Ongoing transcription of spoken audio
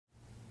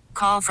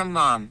call from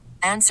mom.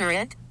 Answer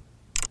it.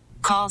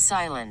 Call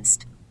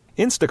silenced.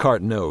 Instacart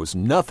knows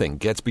nothing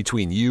gets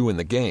between you and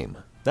the game.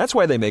 That's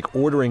why they make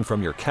ordering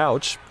from your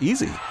couch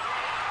easy.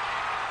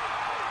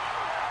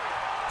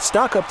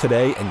 Stock up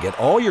today and get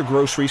all your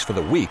groceries for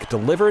the week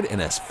delivered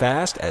in as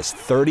fast as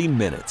 30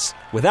 minutes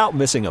without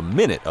missing a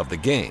minute of the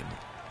game.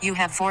 You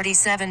have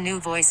 47 new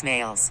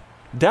voicemails.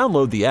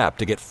 Download the app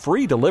to get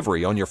free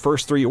delivery on your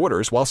first 3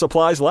 orders while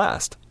supplies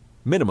last.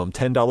 Minimum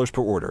 $10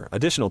 per order.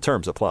 Additional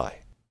terms apply.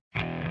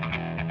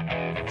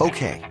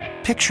 Okay,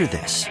 picture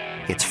this.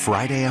 It's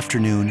Friday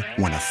afternoon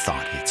when a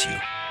thought hits you.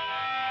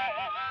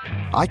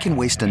 I can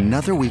waste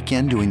another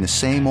weekend doing the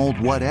same old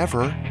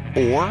whatever,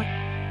 or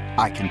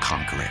I can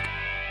conquer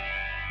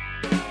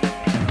it.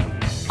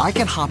 I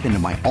can hop into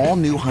my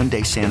all-new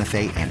Hyundai Santa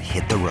Fe and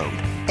hit the road.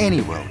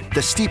 Any road.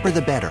 The steeper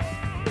the better.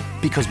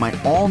 Because my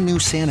all-new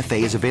Santa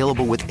Fe is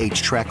available with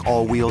H-Track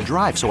all-wheel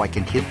drive, so I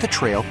can hit the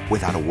trail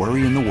without a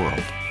worry in the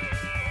world.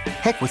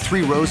 Heck, with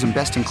 3 rows and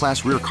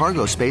best-in-class rear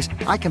cargo space,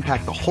 I can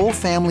pack the whole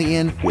family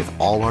in with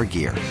all our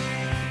gear.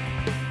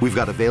 We've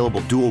got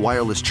available dual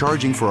wireless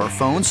charging for our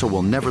phones, so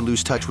we'll never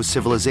lose touch with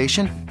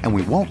civilization, and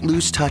we won't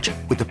lose touch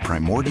with the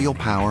primordial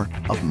power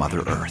of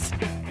Mother Earth.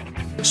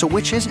 So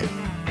which is it?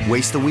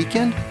 Waste the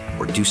weekend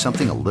or do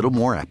something a little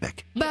more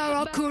epic?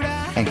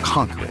 And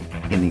conquer it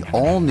in the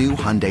all-new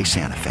Hyundai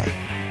Santa Fe.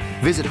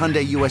 Visit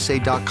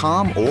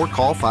HyundaiUSA.com or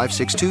call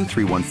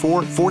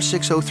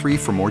 562-314-4603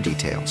 for more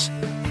details.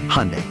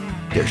 Hyundai,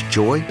 there's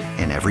joy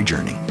in every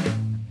journey.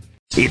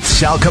 It's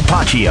Sal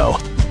Capaccio.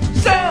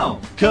 Sal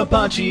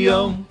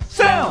Capaccio.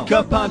 Sal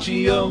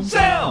Capaccio.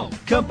 Sal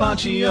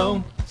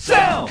Capaccio.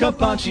 Sal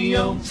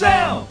Capaccio.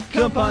 Sal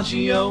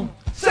Capaccio.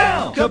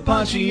 Sal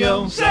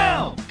Capaccio.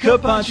 Sal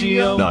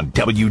Capaccio. On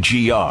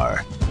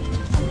WGR.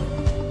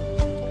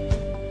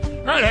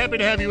 All right, happy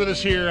to have you with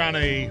us here on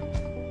a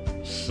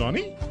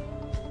sunny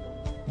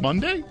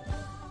Monday.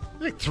 I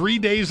think 3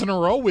 days in a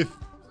row with,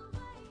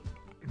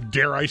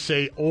 dare I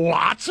say,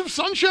 lots of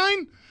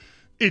sunshine.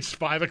 It's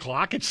 5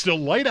 o'clock. It's still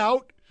light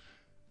out.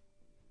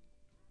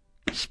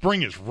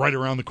 Spring is right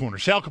around the corner.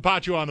 Sal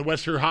Capaccio on the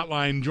West Her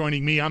Hotline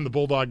joining me. I'm the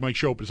Bulldog. Mike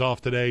Shope is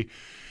off today.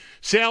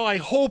 Sal, I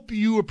hope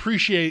you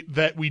appreciate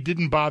that we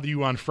didn't bother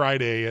you on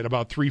Friday at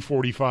about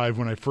 3:45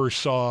 when I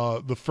first saw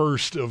the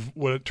first of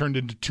what turned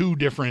into 2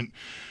 different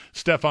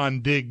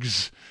Stefon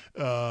Diggs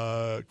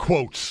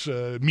quotes,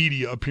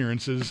 media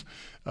appearances.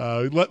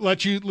 We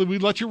let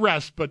you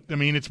rest, but I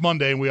mean it's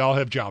Monday and we all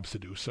have jobs to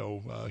do.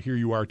 So here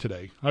you are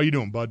today. How you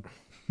doing, bud?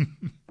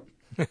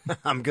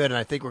 I'm good, and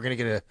I think we're going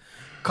to get a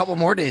couple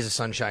more days of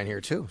sunshine here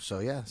too. So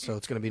yeah, so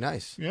it's going to be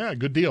nice. Yeah,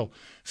 good deal.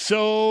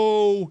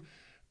 So,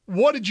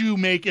 what did you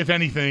make, if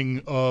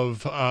anything,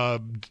 of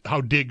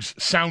how Diggs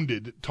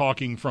sounded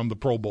talking from the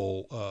Pro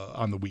Bowl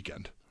on the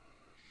weekend?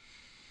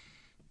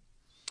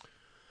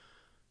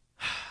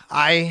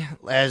 I,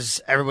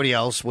 as everybody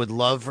else, would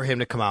love for him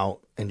to come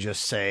out and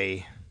just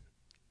say,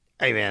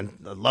 hey, man,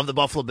 I love the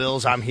Buffalo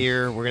Bills. I'm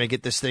here. We're going to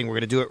get this thing. We're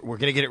going to do it. We're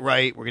going to get it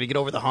right. We're going to get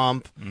over the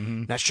hump.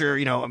 Mm-hmm. Not sure,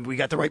 we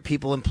got the right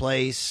people in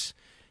place.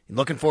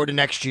 Looking forward to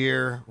next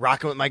year.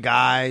 Rocking with my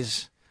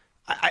guys.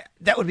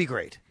 That would be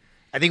great.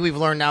 I think we've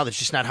learned now that's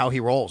just not how he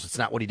rolls. It's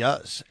not what he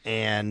does.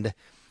 And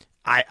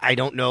I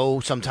don't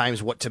know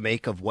sometimes what to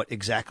make of what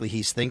exactly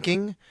he's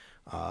thinking,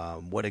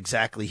 what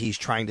exactly he's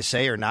trying to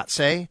say or not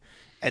say.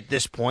 At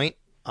this point,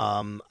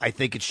 I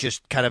think it's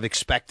just kind of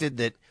expected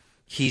that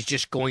he's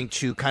just going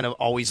to kind of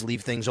always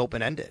leave things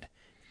open-ended.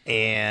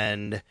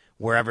 And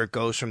wherever it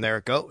goes from there,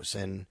 it goes.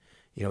 And,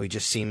 he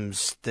just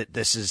seems that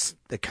this is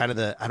the kind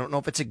of I don't know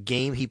if it's a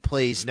game he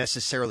plays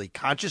necessarily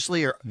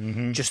consciously or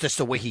just that's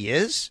the way he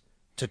is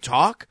to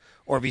talk,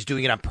 or if he's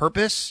doing it on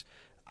purpose.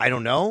 I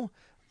don't know.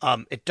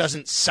 It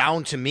doesn't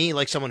sound to me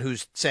like someone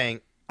who's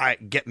saying,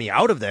 get me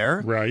out of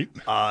there. Right.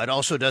 It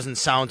also doesn't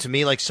sound to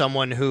me like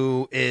someone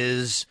who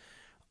is,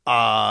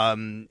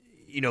 it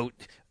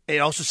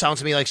also sounds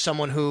to me like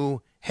someone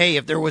who, hey,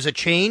 if there was a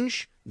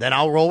change, then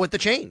I'll roll with the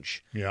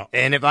change. Yeah.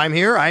 And if I'm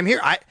here, I'm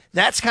here.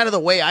 That's kind of the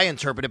way I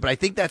interpret it, but I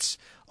think that's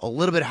a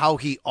little bit how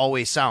he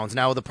always sounds.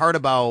 Now, the part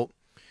about,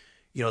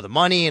 the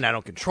money and I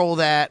don't control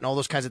that and all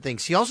those kinds of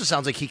things, he also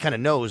sounds like he kind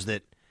of knows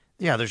that,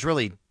 yeah, there's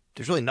really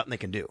nothing they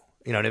can do.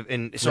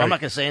 And so right. I'm not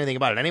going to say anything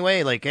about it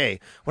anyway. Like, hey,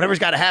 whatever's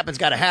got to happen's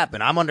got to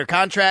happen. I'm under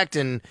contract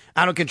and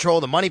I don't control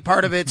the money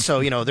part of it.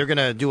 So, they're going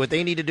to do what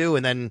they need to do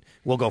and then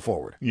we'll go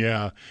forward.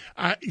 Yeah.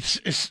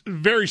 It's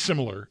very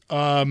similar.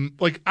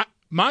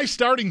 My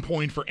starting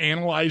point for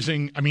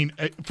analyzing,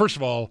 first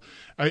of all,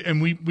 I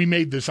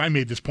made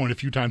this point a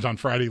few times on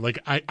Friday. Like,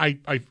 I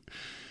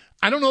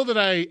don't know that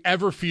I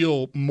ever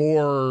feel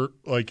more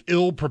like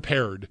ill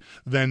prepared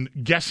than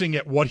guessing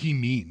at what he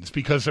means,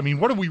 because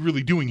what are we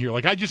really doing here?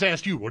 Like, I just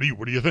asked you, what do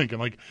you think? And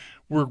like,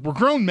 we're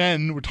grown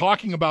men. We're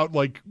talking about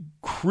like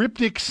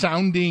cryptic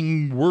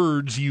sounding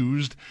words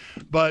used,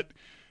 but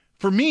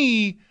for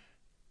me,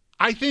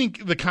 I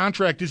think the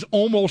contract is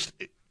almost.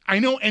 I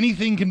know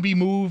anything can be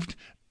moved,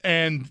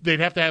 and they'd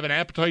have to have an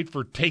appetite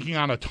for taking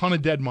on a ton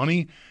of dead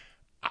money.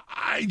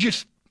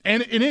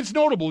 And it's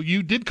notable,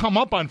 you did come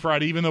up on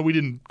Friday, even though we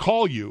didn't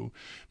call you,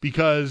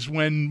 because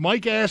when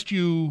Mike asked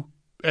you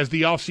as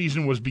the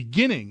offseason was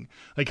beginning,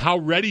 like, how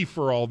ready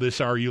for all this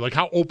are you? Like,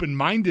 how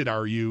open-minded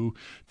are you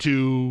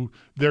to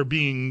there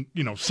being,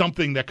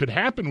 something that could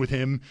happen with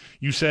him?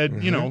 You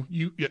said,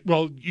 you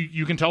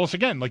can tell us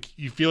again, like,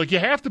 you feel like you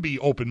have to be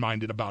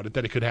open-minded about it,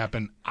 that it could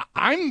happen.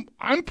 I'm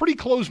pretty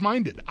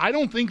close-minded. I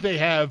don't think they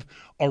have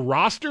a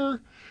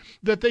roster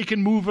that they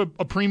can move a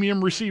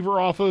premium receiver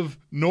off of,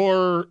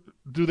 nor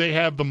do they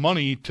have the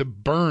money to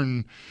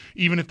burn,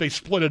 even if they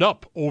split it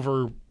up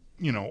over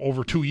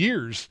 2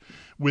 years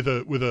with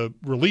a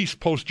release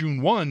post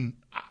June 1.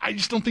 I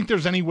just don't think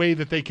there's any way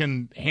that they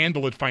can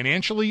handle it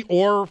financially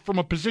or from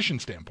a position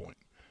standpoint.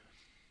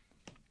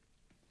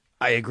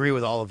 I agree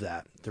with all of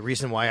that. The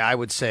reason why I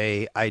would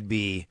say I'd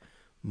be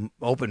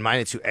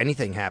open-minded to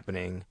anything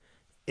happening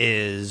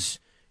is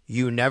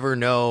you never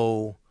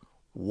know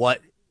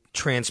what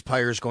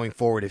transpires going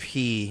forward if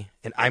he,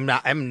 and I'm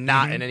not in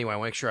any way, I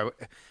want to make sure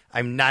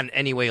I'm not in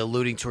any way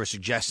alluding to or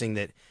suggesting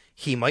that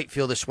he might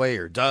feel this way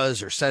or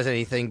does or says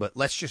anything, but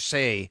let's just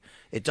say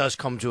it does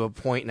come to a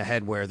point in the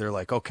head where they're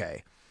like,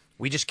 okay,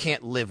 we just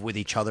can't live with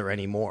each other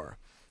anymore.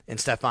 And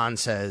Stefan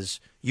says,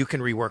 you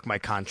can rework my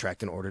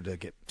contract in order to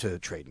get to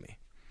trade me.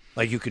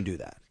 Like, you can do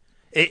that.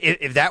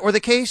 If that were the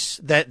case,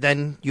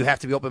 then you have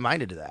to be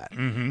open-minded to that.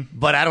 Mm-hmm.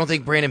 But I don't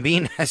think Brandon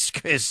Beane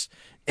has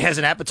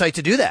an appetite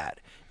to do that.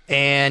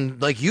 And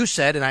like you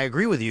said, and I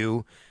agree with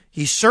you,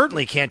 he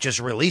certainly can't just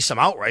release him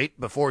outright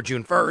before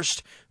June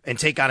 1st and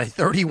take on a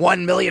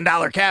 $31 million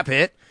cap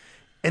hit.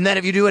 And then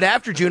if you do it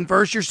after June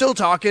 1st, you're still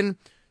talking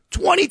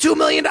 $22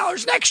 million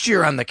next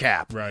year on the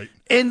cap. Right.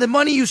 And the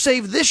money you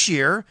save this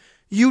year,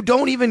 you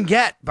don't even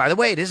get. By the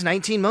way, it is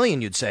 $19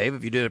 million you'd save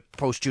if you did a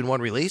post-June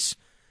 1 release.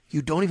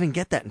 You don't even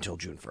get that until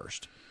June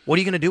 1st. What are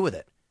you going to do with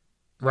it?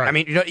 Right. I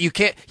mean, you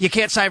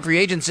can't sign free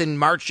agents in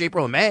March,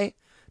 April, and May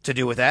to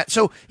do with that.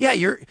 So, yeah,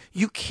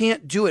 you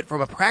can't do it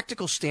from a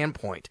practical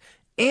standpoint.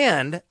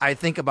 And I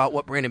think about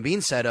what Brandon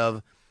Beane said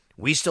of,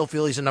 we still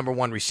feel he's a number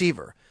one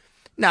receiver.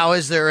 Now,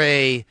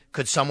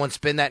 could someone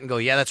spin that and go,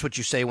 yeah, that's what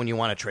you say when you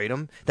want to trade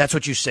him? That's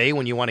what you say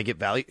when you want to get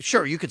value?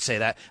 Sure, you could say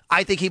that.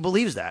 I think he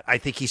believes that. I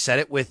think he said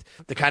it with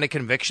the kind of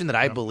conviction that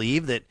I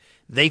believe that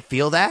they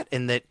feel that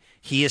and that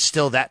he is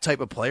still that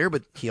type of player,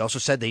 but he also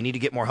said they need to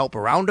get more help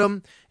around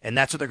him, and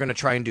that's what they're going to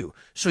try and do.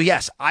 So,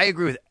 yes, I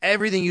agree with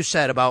everything you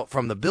said about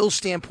from the Bills'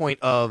 standpoint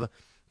of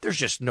there's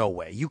just no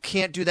way. You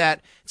can't do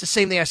that. It's the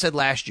same thing I said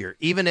last year.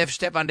 Even if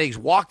Stefan Diggs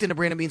walked into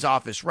Brandon Beane's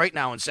office right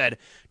now and said,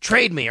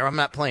 trade me or I'm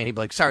not playing, he'd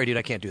be like, sorry, dude,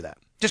 I can't do that.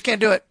 Just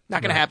can't do it.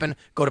 Not going to happen.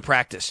 Go to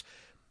practice.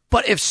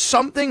 But if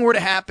something were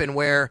to happen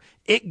where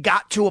it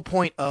got to a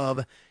point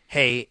of,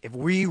 hey, if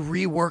we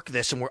rework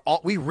this and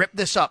we rip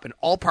this up and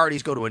all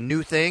parties go to a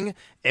new thing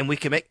and we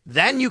can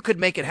then you could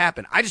make it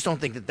happen. I just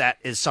don't think that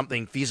is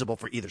something feasible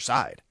for either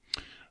side.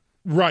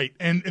 Right,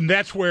 and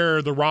that's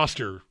where the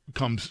roster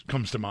comes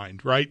to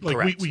mind, right?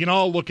 Like we can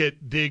all look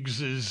at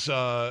Diggs's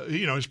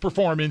his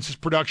performance, his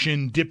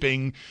production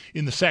dipping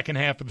in the second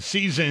half of the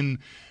season.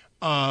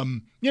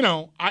 I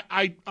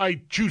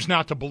choose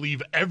not to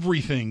believe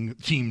everything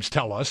teams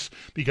tell us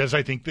because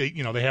I think they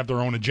have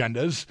their own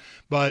agendas,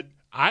 but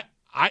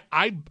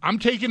I'm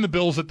taking the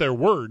Bills at their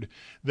word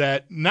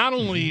that not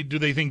only do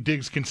they think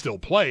Diggs can still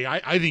play,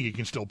 I think he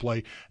can still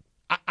play.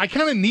 I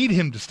kind of need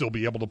him to still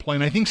be able to play,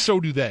 and I think so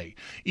do they,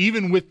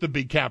 even with the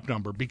big cap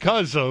number,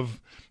 because of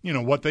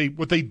what they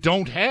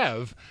don't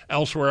have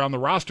elsewhere on the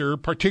roster,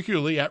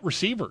 particularly at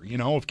receiver.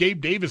 If Gabe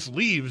Davis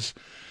leaves,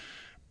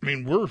 I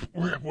mean,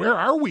 where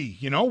are we?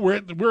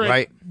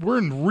 We're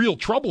in real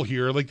trouble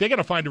here. Like, they got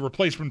to find a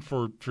replacement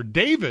for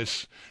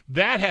Davis.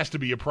 That has to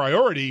be a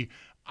priority.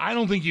 I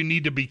don't think you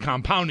need to be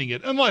compounding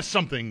it unless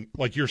something,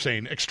 like you're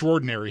saying,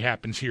 extraordinary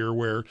happens here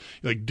where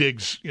like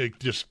Diggs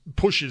just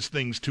pushes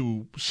things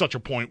to such a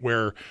point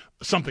where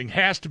something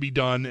has to be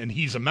done and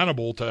he's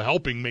amenable to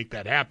helping make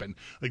that happen.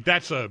 Like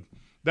that's a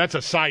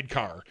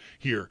sidecar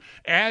here.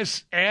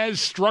 As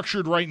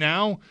structured right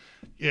now,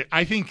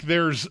 I think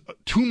there's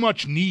too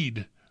much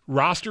need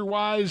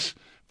roster-wise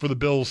for the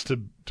Bills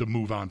to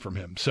move on from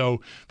him.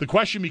 So the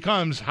question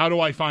becomes, how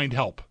do I find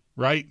help,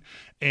 right?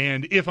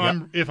 And if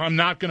I'm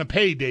not going to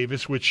pay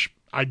Davis, which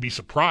I'd be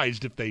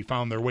surprised if they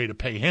found their way to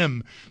pay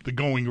him the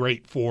going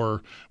rate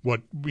for what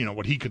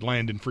he could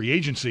land in free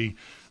agency,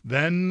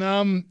 then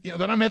I'm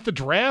at the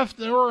draft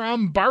or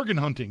I'm bargain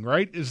hunting,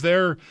 right? Is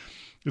there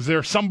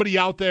somebody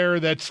out there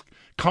that's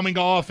coming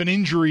off an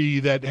injury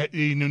that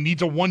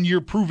needs a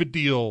 1-year prove-it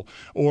deal,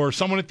 or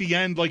someone at the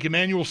end like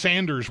Emmanuel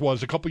Sanders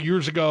was a couple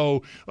years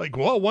ago, like,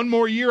 well, 1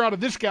 more year out of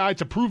this guy,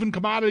 it's a proven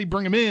commodity,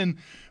 bring him in.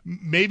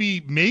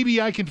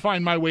 Maybe I can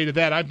find my way to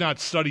that. I've not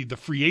studied the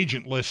free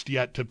agent list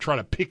yet to try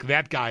to pick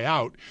that guy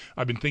out.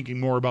 I've been thinking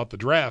more about the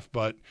draft,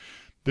 but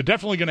they're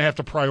definitely going to have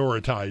to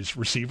prioritize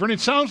receiver. And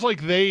it sounds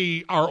like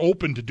they are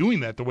open to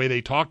doing that, the way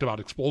they talked about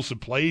explosive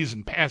plays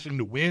and passing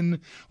to win,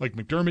 like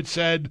McDermott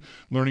said,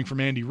 learning from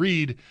Andy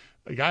Reid.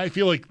 Like, I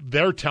feel like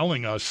they're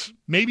telling us,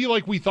 maybe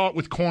like we thought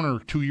with corner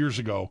 2 years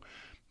ago,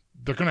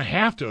 they're going to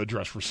have to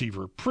address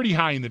receiver pretty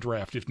high in the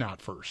draft, if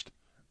not first.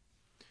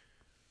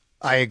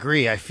 I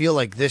agree. I feel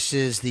like this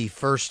is the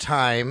first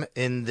time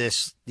in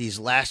these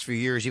last few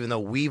years, even though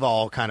we've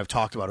all kind of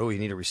talked about, you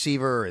need a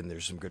receiver, and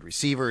there's some good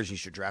receivers, you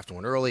should draft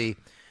one early.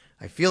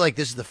 I feel like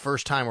this is the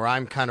first time where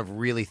I'm kind of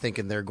really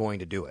thinking they're going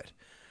to do it.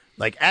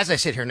 Like, as I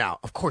sit here now,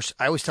 of course,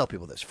 I always tell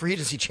people this. Free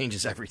agency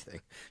changes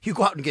everything. You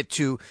go out and get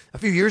a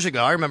few years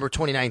ago, I remember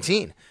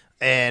 2019,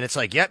 and it's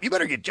like, yep, you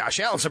better get Josh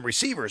Allen some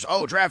receivers.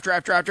 Oh, draft.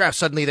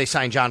 Suddenly they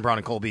sign John Brown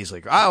and Cole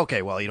Beasley. Oh,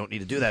 okay, well, you don't need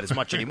to do that as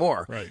much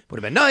anymore. Right. Would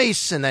have been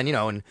nice, and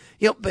then,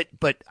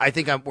 but I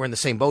think we're in the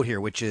same boat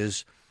here, which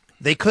is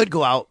they could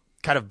go out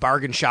kind of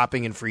bargain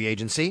shopping in free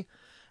agency.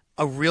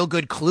 A real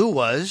good clue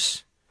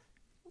was,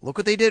 look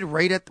what they did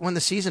when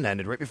the season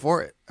ended, right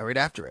before it, right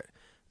after it.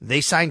 They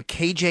signed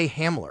KJ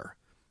Hamler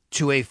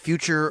to a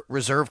future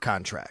reserve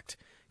contract.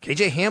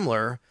 KJ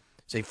Hamler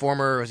is a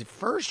former, was it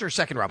first or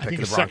second round pick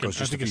of the Broncos?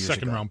 I think it's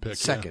second round pick.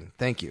 Second,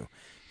 thank you.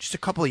 Just a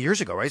couple of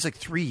years ago, right? It's like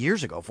 4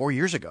 years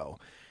ago.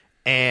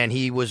 And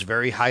he was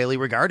very highly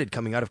regarded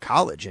coming out of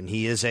college. And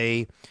he is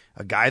a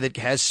guy that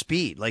has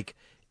speed. Like,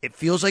 it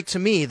feels like to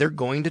me they're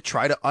going to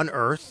try to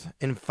unearth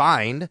and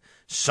find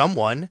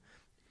someone,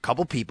 a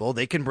couple people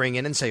they can bring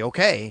in and say,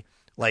 okay,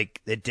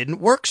 like, it didn't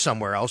work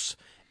somewhere else.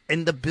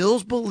 And the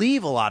Bills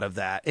believe a lot of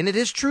that. And it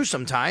is true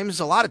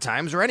sometimes, a lot of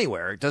times, or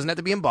anywhere. It doesn't have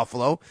to be in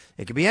Buffalo.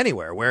 It could be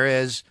anywhere.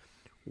 Whereas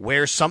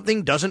where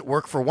something doesn't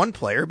work for one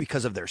player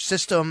because of their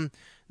system,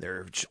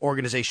 their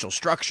organizational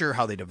structure,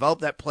 how they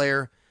develop that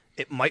player,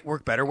 it might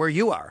work better where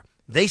you are.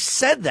 They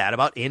said that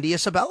about Andy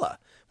Isabella.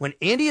 When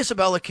Andy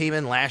Isabella came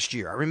in last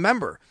year, I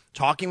remember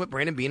talking with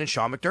Brandon Beane and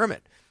Sean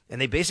McDermott. And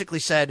they basically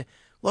said,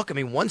 look, I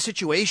mean, one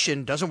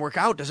situation doesn't work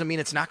out doesn't mean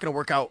it's not going to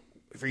work out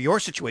for your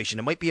situation.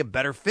 It might be a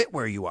better fit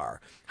where you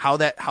are, how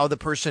the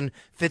person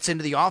fits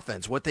into the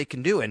offense, what they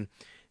can do. And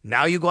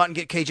now you go out and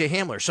get KJ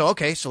Hamler.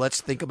 So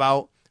let's think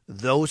about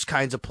those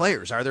kinds of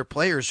players. Are there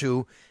players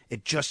who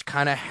it just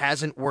kind of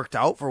hasn't worked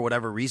out for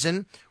whatever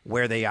reason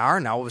where they are?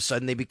 Now all of a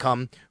sudden they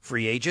become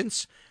free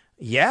agents.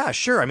 Yeah,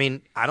 sure. I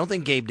mean, I don't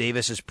think Gabe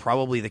Davis is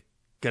probably he's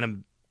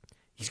going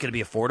to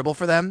be affordable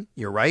for them.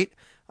 You're right.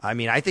 I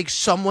mean, I think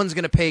someone's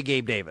going to pay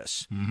Gabe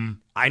Davis. Mm-hmm.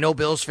 I know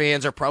Bills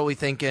fans are probably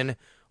thinking,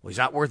 well, he's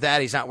not worth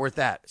that. He's not worth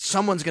that.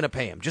 Someone's going to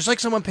pay him, just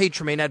like someone paid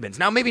Tremaine Edmonds.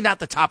 Now, maybe not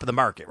the top of the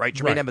market, right?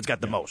 Tremaine Edmonds got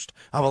the most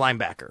of a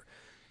linebacker.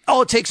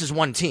 All it takes is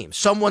one team.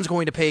 Someone's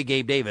going to pay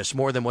Gabe Davis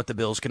more than what the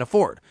Bills can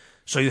afford.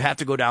 So you have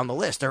to go down the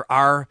list. There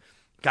are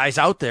guys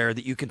out there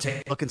that you can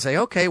take a look and say,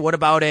 okay, what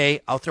about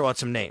I'll throw out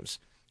some names.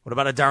 What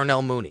about a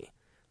Darnell Mooney?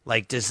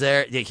 Like, he's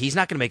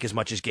not going to make as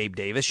much as Gabe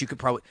Davis. You could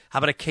probably, how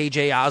about a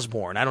KJ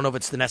Osborne? I don't know if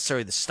it's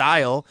necessarily the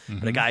style,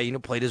 but a guy,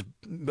 played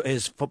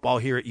his football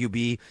here at UB,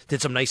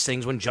 did some nice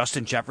things when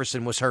Justin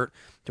Jefferson was hurt.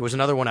 There was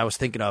another one I was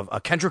thinking of,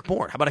 Kendrick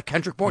Bourne. How about a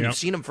Kendrick Bourne? Yep. You've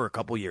seen him for a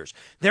couple years.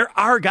 There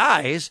are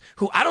guys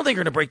who I don't think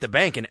are going to break the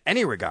bank in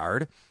any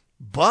regard,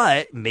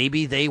 but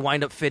maybe they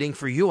wind up fitting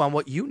for you on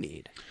what you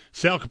need.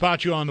 Sal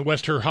Capaccio on the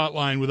West Her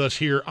Hotline with us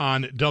here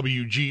on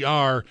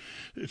WGR.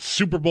 It's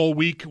Super Bowl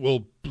week.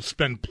 We'll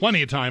spend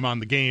plenty of time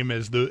on the game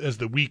as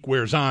the week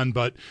wears on,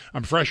 but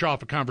I'm fresh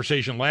off a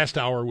conversation last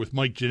hour with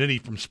Mike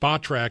Giannetti from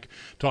Spot Track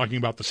talking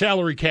about the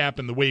salary cap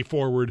and the way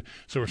forward.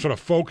 So we're sort of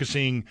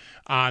focusing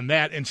on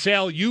that. And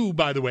Sal, you,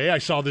 by the way, I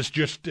saw this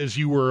just as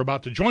you were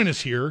about to join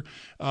us here.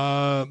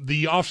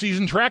 The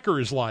off-season tracker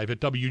is live at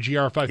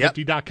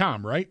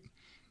WGR550.com, right?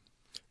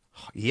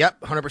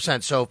 Yep,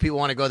 100%. So if people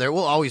want to go there,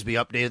 we'll always be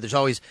updated.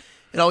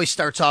 It always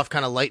starts off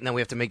kind of light, and then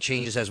we have to make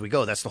changes as we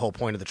go. That's the whole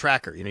point of the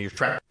tracker. Your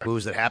tracker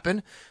moves that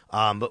happen,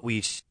 but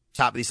we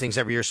top these things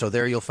every year. So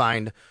there you'll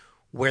find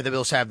where the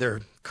Bills have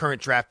their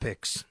current draft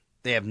picks.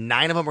 They have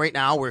 9 of them right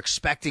now. We're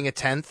expecting a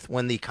 10th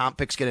when the comp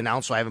picks get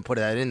announced, so I haven't put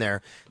that in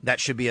there.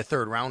 That should be a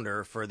third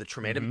rounder for the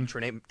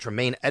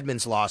Tremaine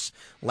Edmonds loss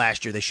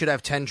last year. They should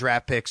have 10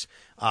 draft picks,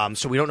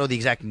 so we don't know the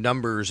exact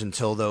numbers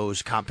until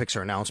those comp picks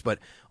are announced, but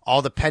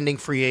all the pending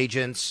free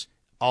agents,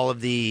 all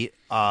of the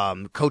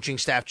coaching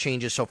staff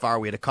changes so far.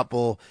 We had a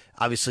couple,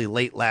 obviously,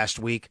 late last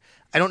week.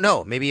 I don't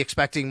know. Maybe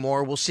expecting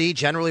more. We'll see.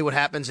 Generally what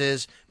happens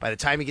is by the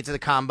time you get to the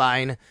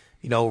combine,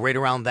 right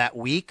around that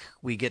week,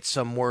 we get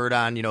some word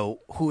on,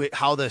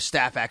 how the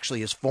staff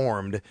actually is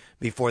formed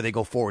before they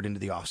go forward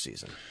into the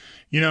offseason.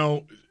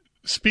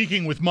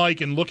 Speaking with Mike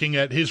and looking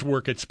at his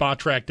work at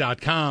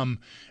SpotTrack.com,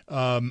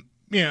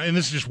 and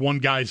this is just one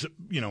guy's,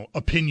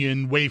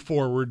 opinion, way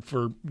forward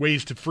for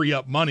ways to free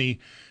up money.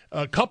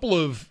 A couple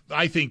of,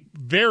 I think,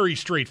 very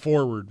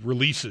straightforward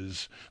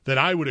releases that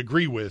I would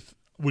agree with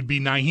would be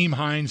Nyheim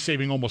Hines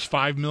saving almost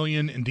 $5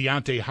 million and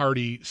Deontay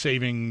Hardy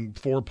saving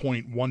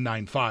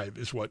 $4.195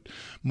 is what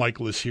Mike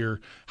lists here.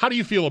 How do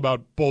you feel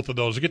about both of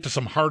those? We'll get to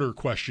some harder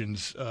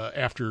questions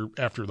after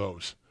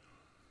those.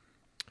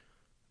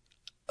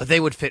 They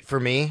would fit for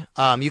me.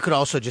 You could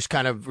also just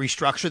kind of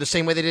restructure the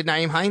same way they did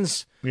Nyheim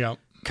Hines. Yeah.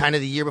 Kind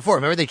of the year before.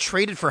 Remember, they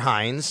traded for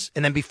Hines,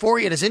 and then before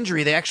he had his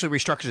injury, they actually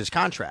restructured his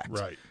contract.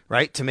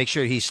 Right. To make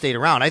sure he stayed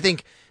around. I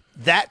think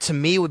That to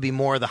me would be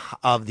more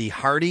of the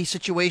Hardy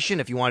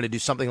situation. If you wanted to do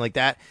something like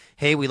that,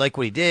 hey, we like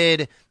what he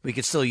did. We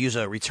could still use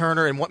a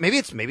returner, and maybe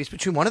it's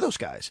between one of those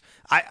guys.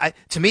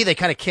 To me, they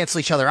kind of cancel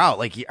each other out.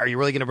 Like, are you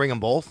really going to bring them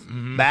both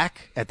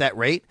back at that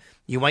rate?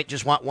 You might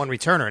just want one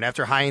returner. And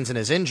after Hines and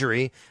his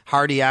injury,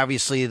 Hardy,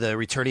 obviously the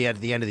return he had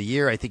at the end of the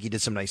year, I think he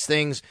did some nice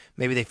things.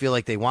 Maybe they feel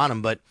like they want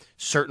him, but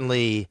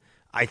certainly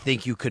I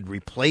think you could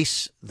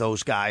replace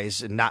those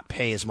guys and not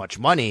pay as much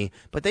money,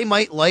 but they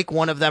might like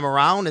one of them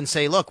around and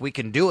say, look, we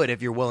can do it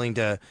if you're willing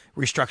to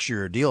restructure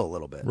your deal a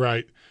little bit.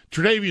 Right.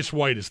 Tre'Davious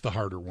White is the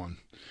harder one.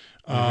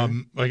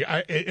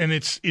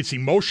 It's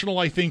emotional,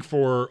 I think,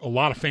 for a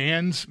lot of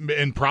fans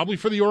and probably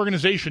for the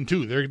organization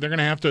too. They're going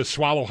to have to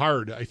swallow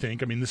hard, I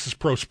think. I mean, this is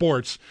pro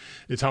sports.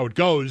 It's how it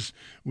goes.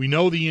 We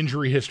know the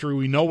injury history.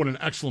 We know what an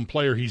excellent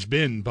player he's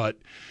been, but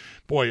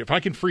boy, if I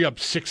can free up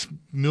 $6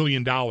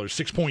 million,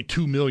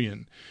 $6.2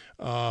 million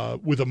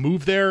with a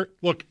move there,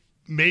 look,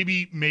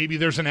 maybe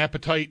there's an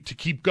appetite to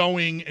keep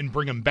going and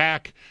bring him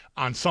back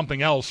on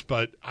something else.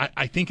 But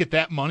I think at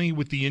that money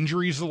with the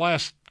injuries the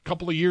last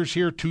couple of years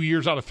here, 2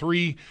 years out of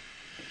 3,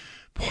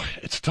 boy,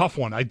 it's a tough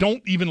one. I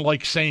don't even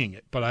like saying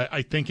it, but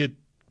I think it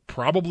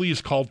probably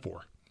is called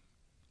for.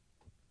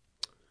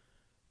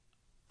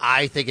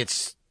 I think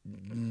it's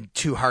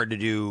too hard to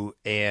do,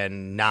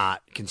 and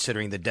not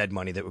considering the dead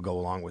money that would go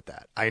along with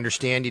that. I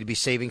understand you'd be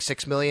saving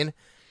 $6 million.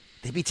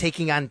 They'd be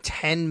taking on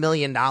 $10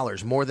 million,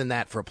 more than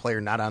that, for a player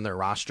not on their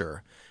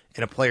roster,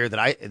 and a player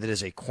that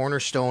is a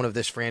cornerstone of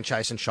this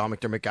franchise, and Sean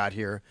McDermott got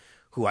here,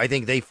 who I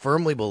think they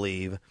firmly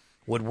believe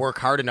would work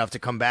hard enough to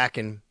come back,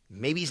 and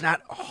maybe he's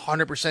not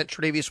 100%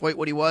 Tre'Davious White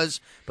what he was,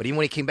 but even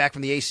when he came back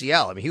from the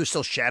ACL, I mean, he was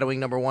still shadowing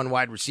number one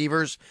wide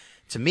receivers.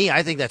 To me,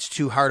 I think that's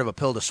too hard of a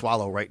pill to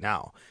swallow right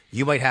now.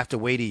 You might have to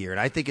wait a year. And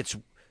I think it's,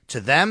 to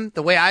them,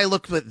 the way I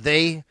look at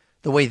the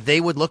way they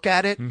would look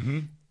at it,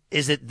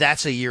 is that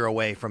that's a year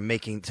away from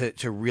making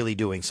to really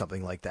doing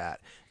something like that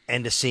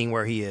and to seeing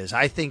where he is.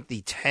 I think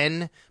the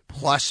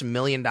 $10+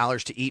 million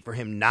to eat for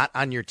him not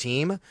on your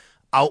team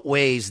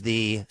outweighs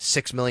the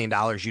 $6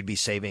 million you'd be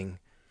saving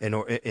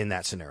in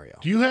that scenario.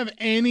 Do you have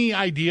any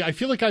idea? I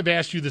feel like I've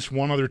asked you this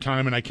one other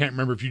time, and I can't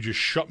remember if you just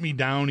shut me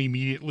down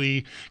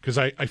immediately, because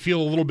I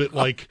feel a little bit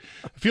like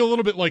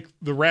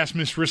the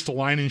Rasmus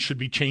Ristolainen should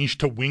be changed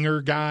to winger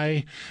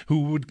guy,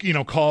 who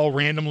would call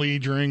randomly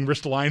during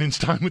Ristolainen's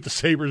time with the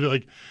Sabres. They're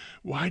like,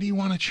 why do you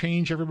want to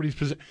change everybody's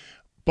position?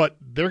 But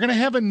they're going to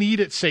have a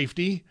need at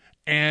safety.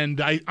 And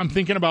I'm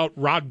thinking about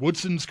Rod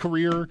Woodson's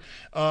career.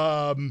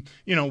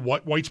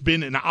 What White's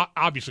been,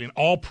 obviously an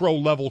all-pro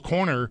level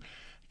corner.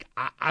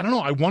 I don't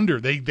know. I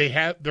wonder. They're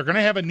going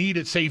to have a need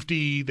at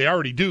safety. They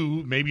already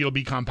do. Maybe it'll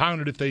be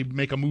compounded if they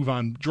make a move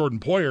on Jordan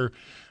Poyer.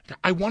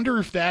 I wonder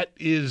if that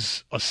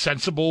is a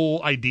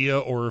sensible idea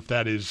or if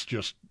that is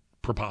just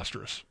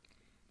preposterous.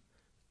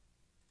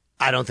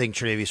 I don't think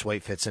Tre'Davious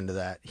White fits into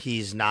that.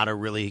 He's not a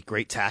really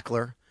great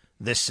tackler.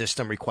 This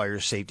system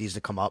requires safeties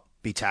to come up,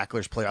 be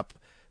tacklers, play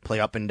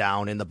up and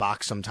down in the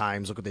box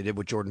sometimes. Look what they did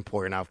with Jordan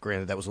Poyer. Now,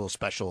 granted, that was a little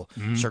special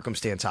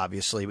circumstance,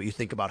 obviously, but you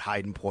think about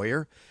Hyde and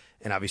Poyer,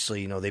 and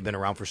obviously, they've been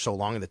around for so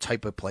long and the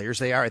type of players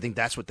they are. I think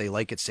that's what they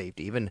like at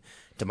safety. Even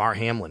DeMar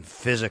Hamlin,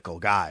 physical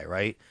guy,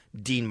 right?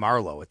 Dean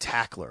Marlowe, a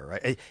tackler,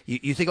 right?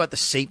 You think about the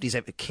safeties,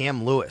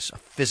 Cam Lewis, a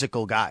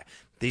physical guy.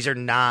 These are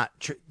not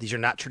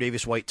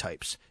Tre'Davious White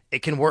types.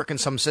 It can work in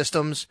some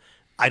systems.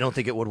 I don't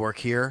think it would work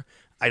here.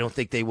 I don't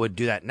think they would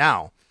do that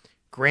now.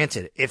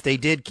 Granted, if they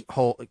did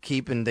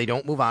keep and they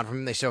don't move on from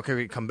him, they say, okay,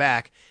 we come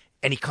back,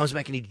 and he comes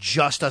back and he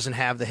just doesn't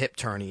have the hip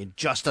turn, he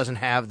just doesn't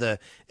have the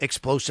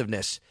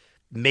explosiveness.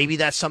 Maybe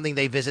that's something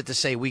they visit to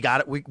say, we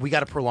got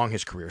to prolong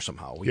his career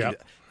somehow.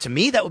 To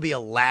me, that would be a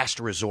last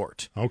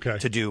resort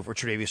to do for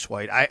Tre'Davious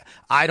White.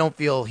 I don't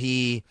feel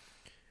he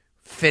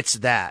fits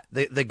that.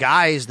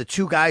 The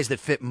two guys that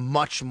fit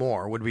much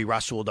more would be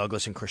Rasul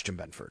Douglas and Christian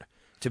Benford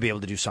to be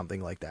able to do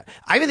something like that.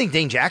 I even think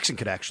Dane Jackson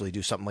could actually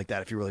do something like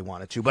that if he really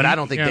wanted to, but I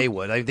don't think they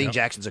would. I think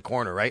Jackson's a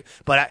corner, right?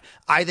 But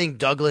I think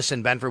Douglas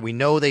and Benford, we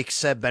know they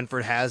said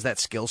Benford has that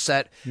skill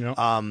set. Yep.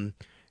 And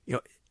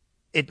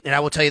I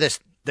will tell you this,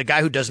 the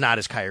guy who does not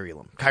is Kyrie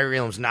Elam. Kyrie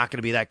Elam's not going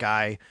to be that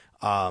guy.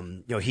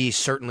 He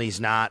certainly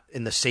is not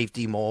in the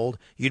safety mold.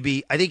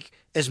 I think,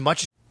 as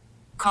much.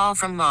 Call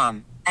from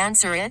mom.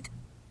 Answer it.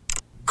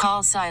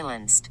 Call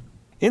silenced.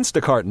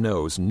 Instacart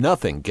knows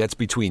nothing gets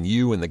between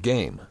you and the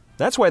game.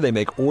 That's why they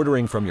make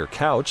ordering from your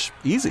couch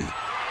easy.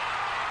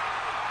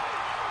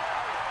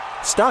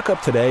 Stock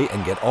up today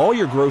and get all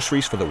your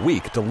groceries for the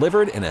week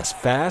delivered in as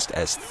fast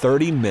as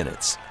 30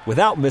 minutes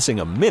without missing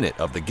a minute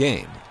of the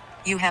game.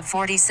 You have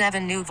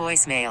 47 new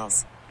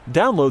voicemails.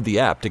 Download the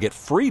app to get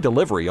free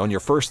delivery on your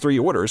first 3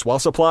 orders while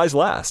supplies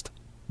last.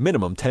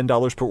 Minimum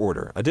 $10 per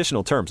order.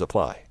 Additional terms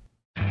apply.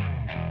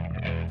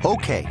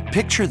 Okay,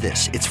 picture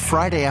this. It's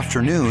Friday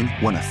afternoon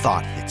when a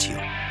thought hits you.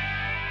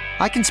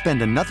 I can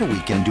spend another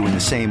weekend doing the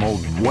same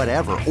old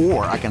whatever,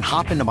 or I can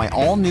hop into my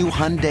all-new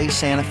Hyundai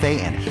Santa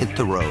Fe and hit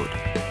the road.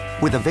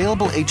 With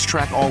available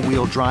H-Track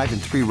all-wheel drive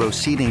and 3-row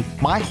seating,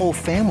 my whole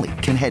family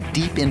can head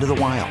deep into the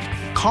wild.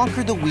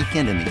 Conquer the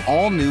weekend in the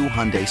all-new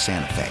Hyundai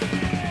Santa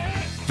Fe.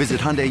 Visit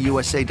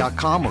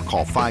HyundaiUSA.com or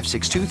call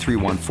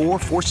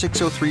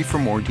 562-314-4603 for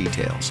more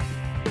details.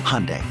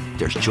 Hyundai,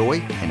 there's joy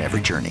in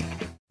every journey.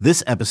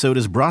 This episode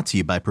is brought to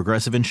you by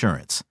Progressive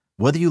Insurance.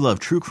 Whether you love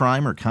true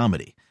crime or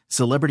comedy,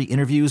 celebrity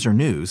interviews or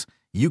news,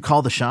 you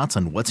call the shots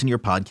on what's in your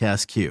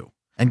podcast queue.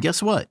 And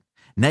guess what?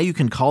 Now you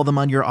can call them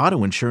on your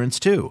auto insurance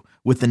too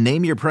with the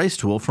Name Your Price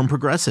tool from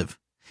Progressive.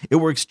 It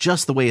works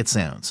just the way it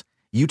sounds.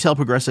 You tell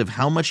Progressive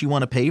how much you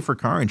want to pay for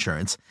car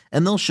insurance,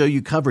 and they'll show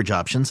you coverage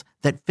options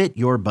that fit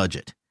your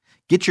budget.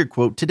 Get your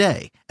quote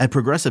today at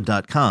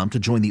Progressive.com to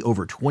join the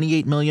over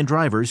 28 million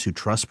drivers who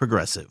trust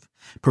Progressive.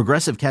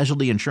 Progressive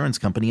Casualty Insurance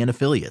Company and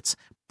Affiliates.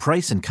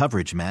 Price and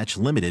coverage match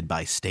limited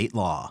by state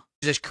law.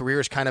 His career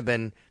has kind of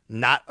been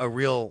not a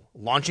real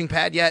launching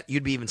pad yet.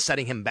 You'd be even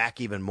setting him back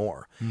even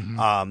more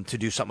to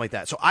do something like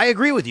that. So I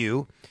agree with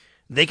you.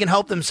 They can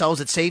help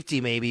themselves at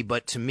safety maybe,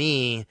 but to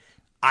me,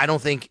 I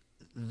don't think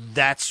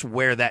that's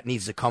where that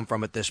needs to come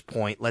from at this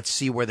point. Let's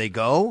see where they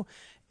go.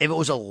 If it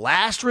was a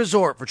last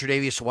resort for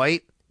Tre'Davious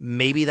White,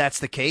 maybe that's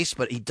the case,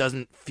 but he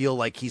doesn't feel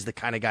like he's the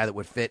kind of guy that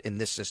would fit in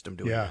this system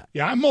doing that.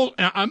 Yeah,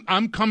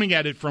 I'm coming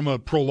at it from a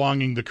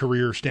prolonging the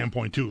career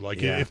standpoint too.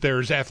 Like if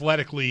there's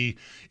athletically,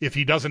 if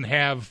he doesn't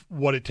have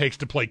what it takes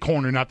to play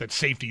corner, not that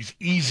safety's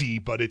easy,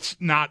 but it's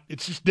not.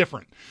 It's just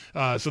different.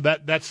 So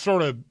that's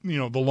sort of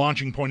the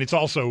launching point. It's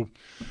also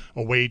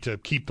a way to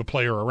keep the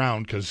player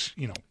around because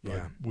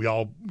we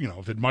all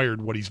have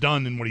admired what he's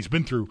done and what he's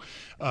been through.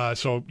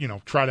 So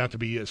try not to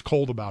be as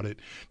cold about it.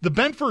 The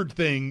Benford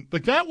thing,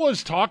 like that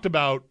was talked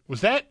about.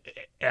 Was that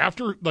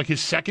after like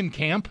his second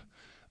camp?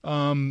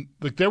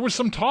 Like there was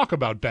some talk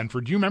about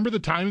Benford. Do you remember the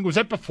timing? Was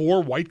that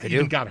before White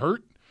even got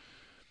hurt?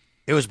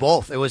 It was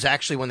both. It was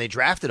actually when they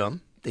drafted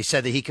him. They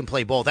said that he can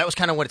play both. That was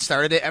kind of what it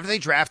started. After they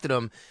drafted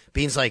him,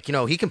 Bean's like,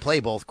 he can play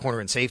both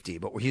corner and safety,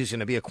 but he's going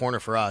to be a corner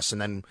for us,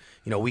 and then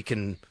we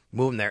can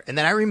move him there. And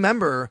then I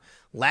remember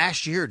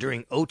last year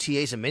during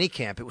OTAs and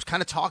minicamp, it was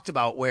kind of talked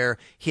about where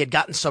he had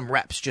gotten some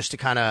reps just to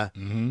kind of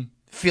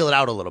feel it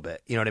out a little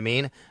bit. You know what I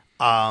mean?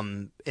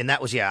 And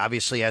that was,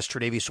 obviously as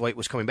Tre'Davious White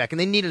was coming back, and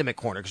they needed him at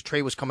corner because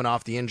Trey was coming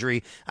off the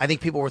injury. I think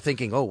people were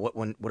thinking,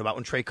 what about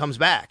when Trey comes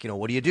back?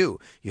 What do you do?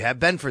 You have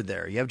Benford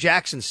there. You have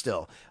Jackson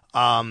still.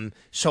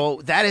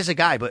 So that is a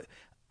guy, but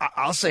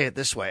I'll say it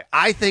this way.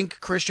 I think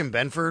Christian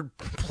Benford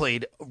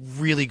played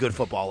really good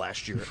football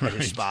last year at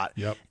his spot.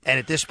 Yep. And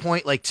at this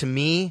point, like to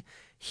me,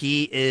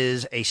 he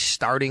is a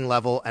starting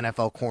level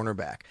NFL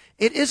cornerback.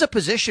 It is a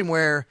position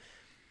where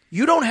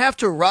you don't have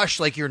to rush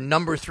like your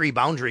number 3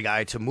 boundary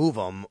guy to move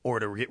him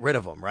or to get rid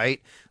of him,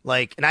 right?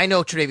 Like, and I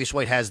know Tre'Davious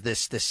White has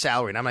this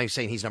salary, and I'm not even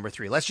saying he's number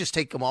 3. Let's just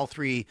take them all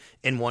 3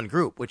 in one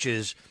group, which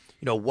is,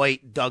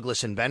 White,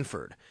 Douglas, and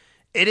Benford.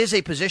 It is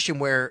a position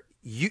where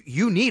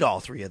you need all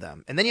 3 of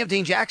them. And then you have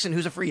Dane Jackson,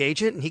 who's a free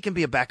agent, and he can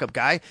be a backup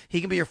guy.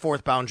 He can be your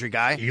 4th boundary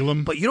guy.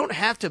 Elam. But you don't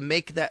have to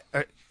make that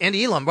and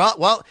Elam.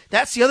 Well,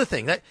 that's the other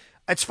thing.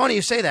 It's funny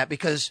you say that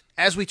because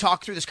as we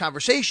talk through this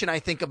conversation, I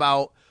think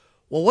about,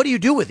 well, what do you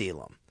do with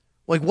Elam?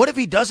 Like, what if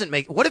he doesn't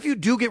what if you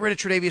do get rid of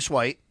Tre'Davious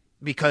White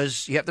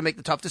because you have to make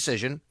the tough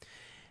decision,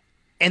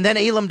 and then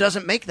Elam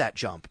doesn't make that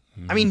jump?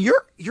 I mean,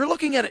 you're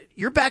looking at it,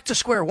 you're back to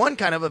square one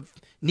kind of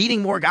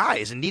needing more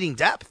guys and needing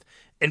depth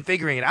and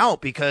figuring it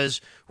out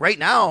because right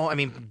now, I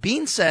mean,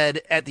 Bean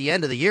said at the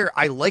end of the year,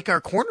 I like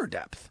our corner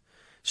depth.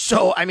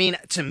 So, I mean,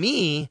 to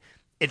me,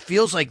 it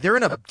feels like they're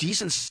in a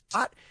decent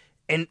spot,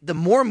 and the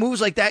more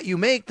moves like that you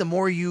make, the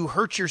more you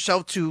hurt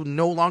yourself to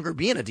no longer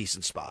be in a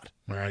decent spot.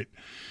 Right.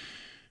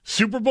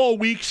 Super Bowl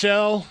week,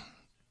 Sal,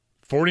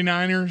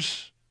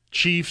 49ers,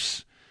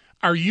 Chiefs.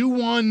 Are you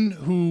one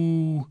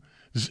who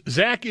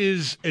Zach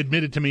is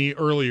admitted to me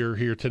earlier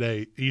here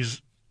today?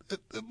 He's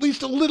at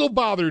least a little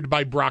bothered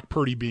by Brock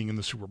Purdy being in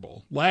the Super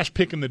Bowl. Last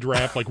pick in the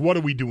draft. Like, what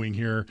are we doing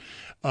here?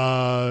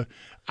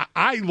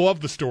 I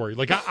love the story.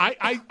 Like,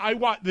 I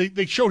watch.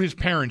 They showed his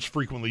parents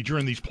frequently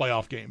during these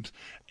playoff games,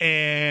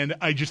 and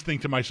I just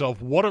think to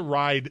myself, what a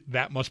ride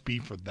that must be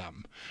for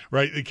them,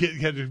 right? The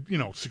kid had a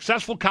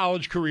successful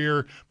college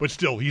career, but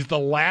still, he's the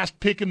last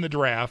pick in the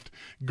draft.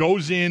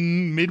 Goes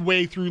in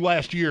midway through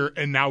last year,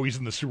 and now he's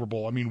in the Super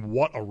Bowl. I mean,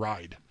 what a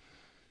ride!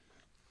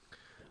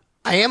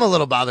 I am a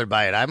little bothered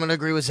by it. I'm going to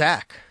agree with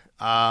Zach.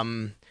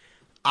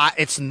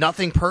 It's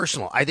nothing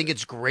personal. I think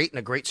it's great and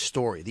a great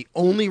story. The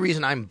only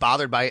reason I'm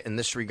bothered by it in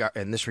this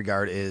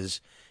regard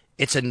is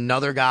it's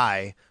another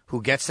guy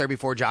who gets there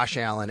before Josh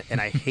Allen,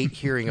 and I hate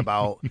hearing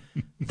about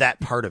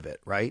that part of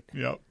it, right?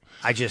 Yep.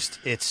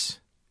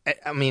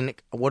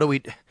 What do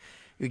we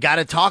got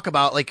to talk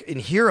about, like,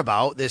 and hear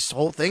about this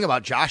whole thing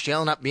about Josh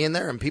Allen not being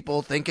there and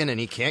people thinking and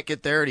he can't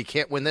get there and he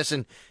can't win this,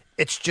 and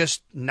it's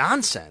just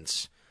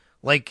nonsense.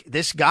 Like,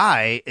 this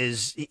guy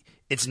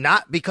it's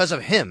not because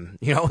of him,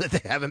 that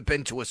they haven't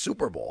been to a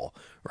Super Bowl,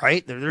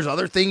 right? There's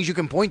other things you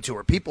can point to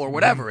or people or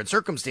whatever and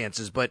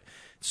circumstances, but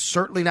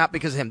Certainly not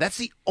because of him. That's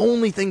the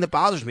only thing that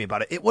bothers me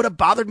about it. It would have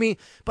bothered me,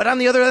 but on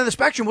the other end of the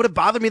spectrum, would have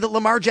bothered me that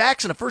Lamar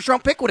Jackson, a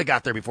first-round pick, would have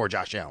got there before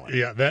Josh Allen.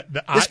 Yeah,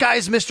 this guy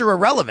is Mr.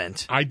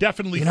 Irrelevant. I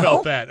definitely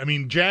felt that. I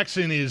mean,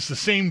 Jackson is the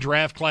same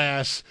draft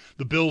class.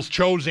 The Bills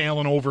chose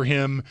Allen over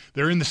him.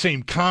 They're in the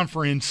same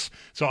conference,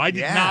 so I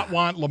did not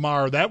want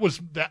Lamar.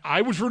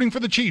 I was rooting for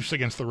the Chiefs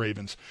against the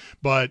Ravens,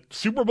 but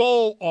Super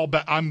Bowl,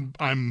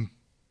 I'm.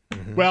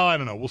 Well, I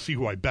don't know. We'll see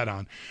who I bet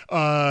on.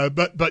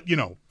 But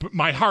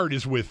my heart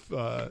is with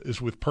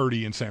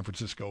Purdy in San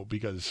Francisco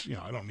because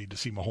I don't need to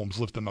see Mahomes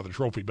lift another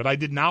trophy. But I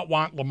did not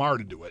want Lamar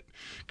to do it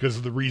because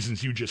of the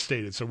reasons you just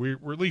stated. So we're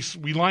at least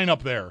we line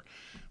up there.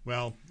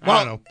 Well,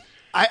 I don't know.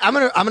 I'm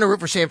gonna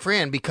root for San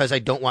Fran because I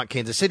don't want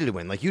Kansas City to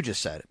win, like you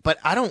just said. But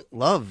I don't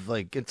love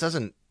it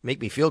doesn't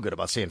make me feel good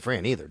about San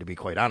Fran either. To be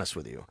quite honest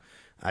with you,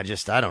 I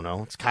don't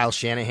know. It's Kyle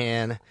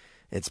Shanahan.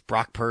 It's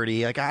Brock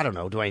Purdy. I don't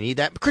know. Do I need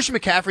that? Christian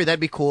McCaffrey, that'd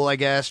be cool, I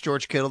guess.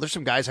 George Kittle. There's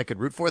some guys I could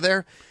root for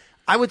there.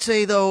 I would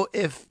say, though,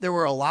 if there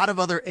were a lot of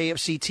other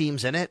AFC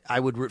teams in it, I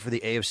would root for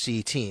the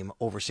AFC team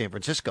over San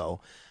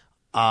Francisco.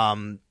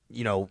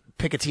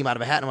 Pick a team out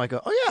of a hat, and I'm like,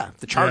 oh, yeah,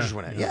 the Chargers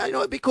win it. Yeah,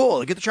 it'd be cool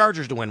to get the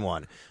Chargers to win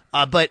one.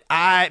 But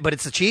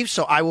it's the Chiefs,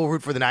 so I will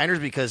root for the Niners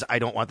because I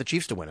don't want the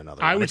Chiefs to win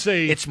another one. I would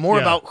say it's more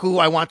about who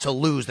I want to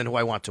lose than who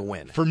I want to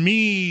win. For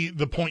me,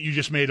 the point you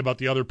just made about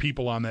the other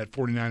people on that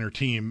 49er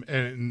team,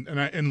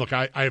 and look,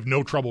 I have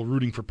no trouble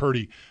rooting for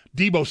Purdy.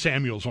 Deebo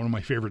Samuel is one of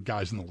my favorite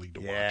guys in the league to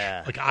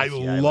watch. I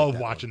love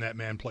watching that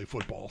man play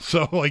football.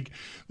 So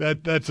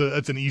that's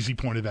an easy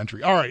point of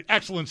entry. All right,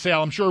 excellent,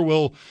 Sal. I'm sure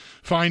we'll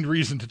find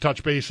reason to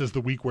touch base as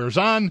the week wears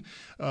on,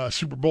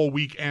 Super Bowl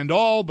week and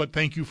all. But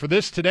thank you for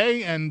this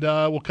today, and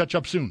we'll catch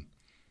up soon.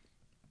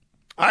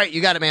 All right,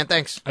 you got it, man.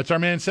 Thanks. That's our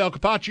man Sal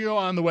Capaccio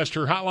on the West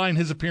Her Hotline.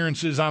 His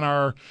appearances on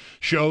our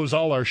shows,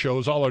 all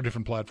our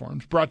different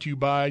platforms, brought to you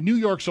by New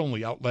York's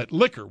only outlet,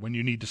 Liquor. When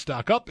you need to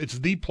stock up, it's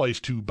the place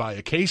to buy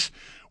a case.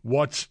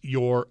 What's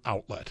your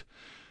outlet?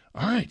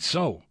 All right,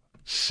 so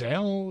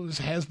Sal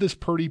has this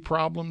Purdy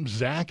problem.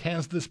 Zach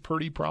has this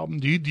Purdy problem.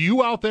 Do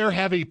you out there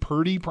have a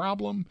Purdy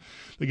problem?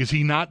 Like, is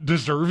he not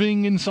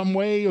deserving in some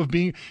way of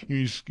being?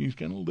 He's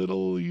kind of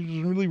little. He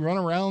doesn't really run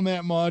around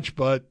that much,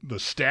 but the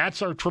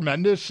stats are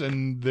tremendous,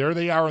 and there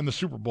they are in the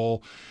Super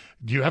Bowl.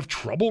 Do you have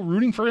trouble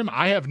rooting for him?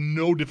 I have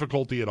no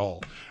difficulty at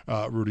all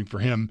rooting for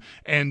him,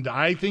 and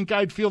I think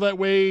I'd feel that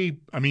way.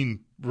 I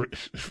mean,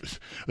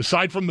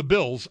 aside from the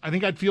Bills, I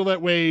think I'd feel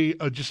that way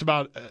just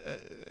about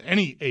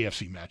any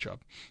AFC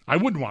matchup. I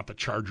wouldn't want the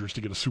Chargers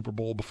to get a Super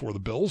Bowl before the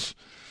Bills.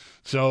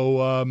 So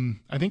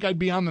I think I'd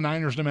be on the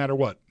Niners no matter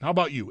what. How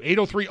about you?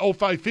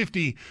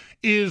 803-0550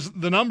 is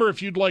the number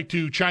if you'd like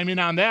to chime in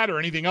on that or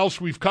anything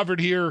else we've covered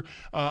here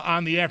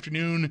on the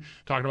afternoon,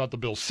 talking about the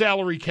Bills'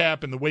 salary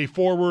cap and the way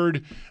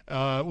forward.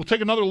 We'll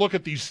take another look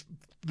at these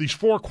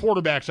four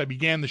quarterbacks I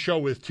began the show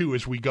with, too,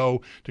 as we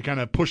go to kind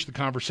of push the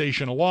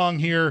conversation along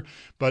here.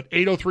 But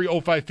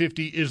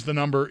 803-0550 is the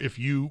number if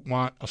you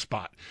want a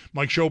spot.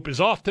 Mike Shope is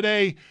off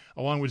today,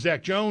 along with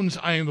Zach Jones.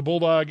 I am the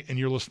Bulldog, and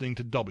you're listening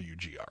to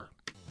WGR.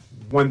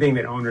 One thing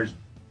that owners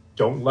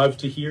don't love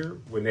to hear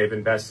when they've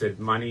invested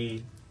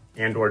money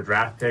and or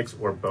draft picks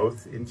or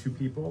both into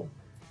people,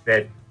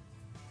 that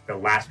the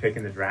last pick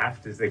in the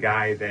draft is the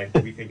guy that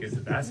we think is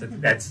the best.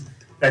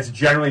 That's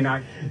generally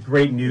not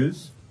great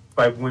news.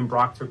 But when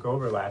Brock took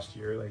over last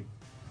year,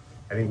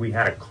 I think we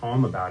had a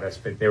calm about us,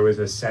 but there was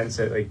a sense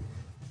that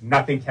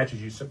nothing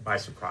catches you by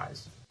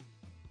surprise.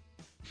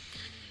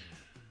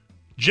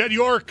 Jed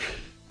York,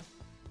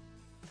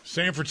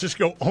 San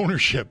Francisco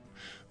ownership.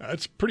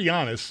 That's pretty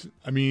honest.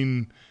 I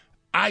mean,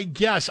 I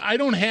guess I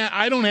don't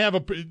have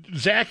a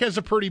Zach has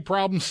a Purdy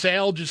problem.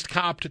 Sal just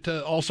copped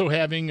to also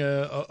having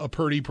a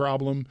Purdy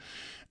problem.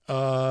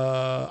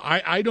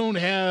 I don't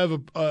have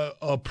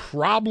a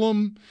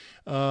problem.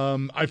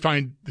 I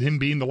find him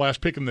being the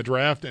last pick in the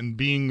draft and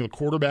being the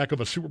quarterback of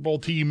a Super Bowl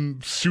team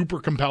super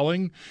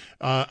compelling.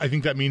 I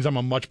think that means I'm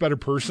a much better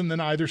person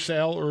than either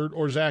Sal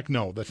or Zach.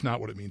 No, that's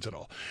not what it means at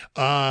all.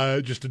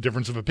 Just a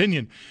difference of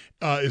opinion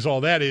is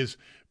all that is.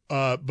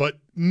 But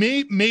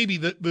maybe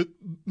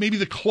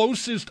the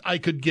closest I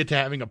could get to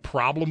having a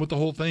problem with the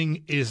whole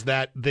thing is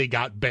that they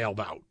got bailed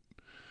out.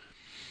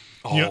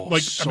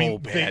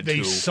 Bad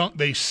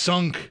they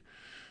sunk.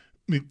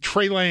 I mean,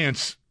 Trey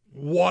Lance,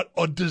 what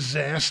a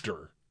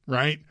disaster,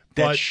 right?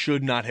 That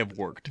should not have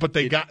worked. But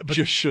they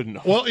just shouldn't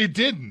have. Well, it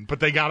didn't. But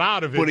they got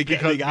out of it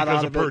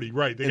because of Purdy,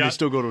 right? They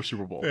still go to a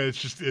Super Bowl. It's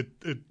just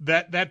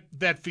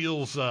that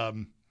feels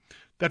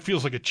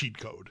like a cheat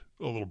code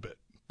a little bit.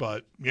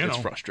 But it's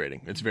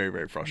frustrating. It's very,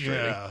 very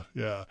frustrating.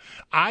 Yeah.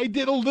 I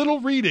did a little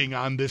reading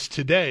on this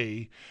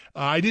today.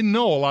 I didn't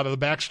know a lot of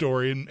the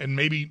backstory, and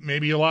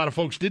maybe a lot of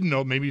folks didn't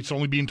know. Maybe it's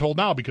only being told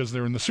now because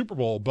they're in the Super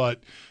Bowl.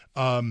 But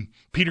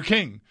Peter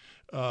King,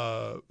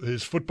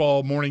 his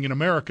Football Morning in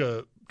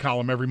America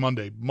column every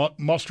Monday,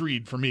 must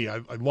read for me. I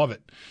love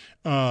it.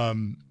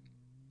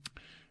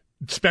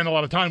 Spent a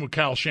lot of time with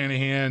Kyle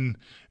Shanahan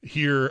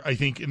here, I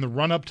think, in the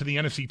run-up to the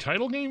NFC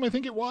title game, I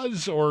think it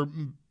was, or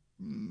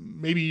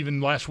maybe even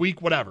last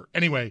week, whatever.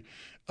 Anyway,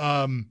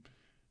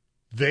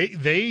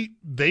 They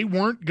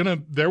weren't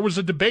gonna. There was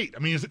a debate. I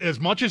mean, as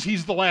much as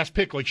he's the last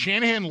pick, like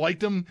Shanahan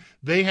liked him,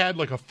 they had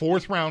like a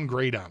 4th round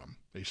grade on him.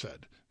 They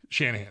said,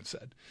 Shanahan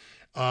said,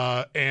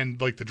 and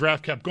like the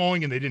draft kept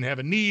going, and they didn't have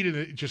a need, and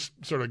it just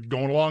sort of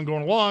going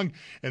along,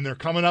 and they're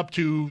coming up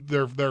to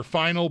their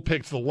final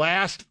picks, the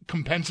last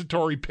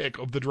compensatory pick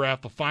of the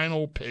draft, the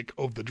final pick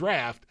of the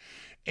draft,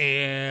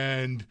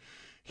 and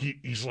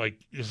he's like,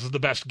 this is the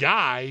best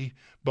guy,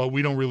 but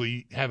we don't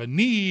really have a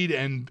need.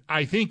 And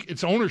I think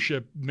it's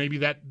ownership, maybe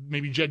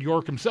Jed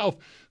York himself,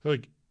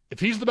 like,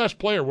 if he's the best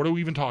player, what are we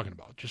even talking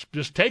about?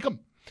 Just take him.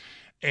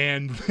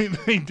 And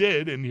they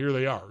did, and here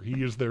they are.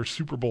 He is their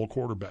Super Bowl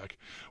quarterback.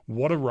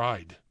 What a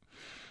ride.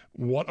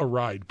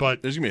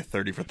 But there's going to be a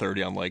 30 for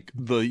 30 on like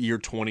the year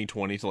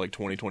 2020 to like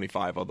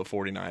 2025 of the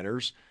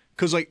 49ers.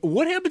 Because like,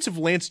 what happens if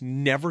Lance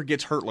never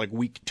gets hurt like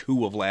week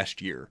 2 of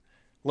last year?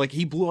 Like,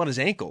 he blew out his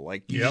ankle.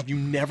 Like, you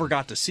never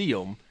got to see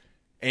him.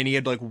 And he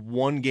had, like,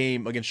 1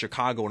 game against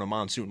Chicago in a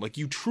monsoon. Like,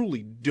 you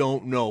truly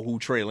don't know who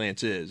Trey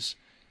Lance is.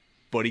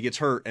 But he gets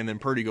hurt, and then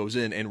Purdy goes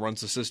in and runs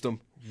the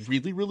system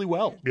really, really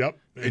well. Yep.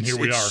 And here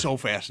we are. It's so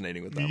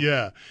fascinating with them.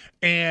 Yeah.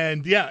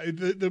 And,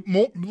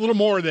 little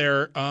more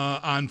there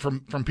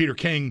from Peter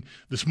King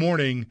this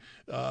morning.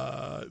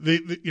 Sign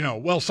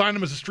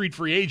him as a street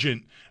free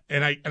agent.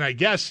 And I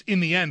guess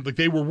in the end, like,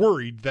 they were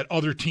worried that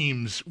other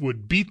teams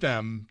would beat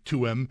them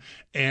to him.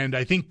 And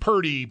I think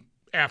Purdy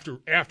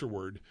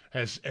afterward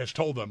has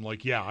told them,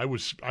 like, yeah, I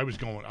was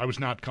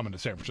not coming to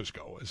San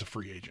Francisco as a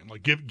free agent.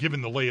 Like,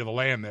 given the lay of the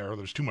land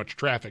there's too much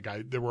traffic.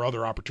 There were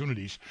other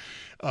opportunities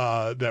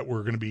that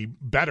were going to be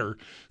better.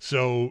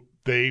 So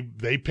they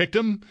picked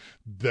him.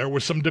 There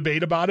was some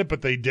debate about it,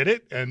 but they did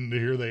it, and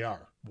here they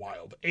are.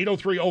 Wild.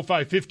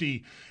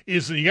 803-0550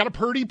 you got a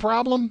Purdy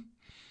problem?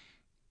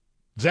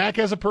 Zach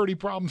has a Purdy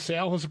problem.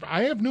 Sal has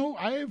I have no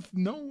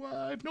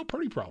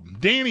Purdy problem.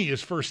 Danny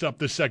is first up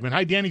this segment.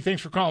 Hi, Danny.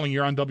 Thanks for calling.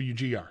 You're on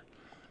WGR.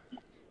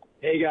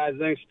 Hey, guys.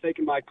 Thanks for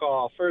taking my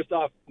call. First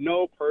off,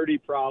 no Purdy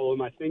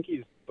problem. I think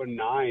he's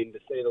benign, to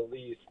say the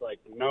least. Like,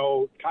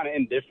 no, kind of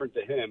indifferent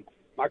to him.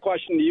 My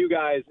question to you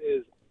guys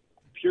is,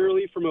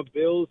 purely from a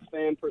Bills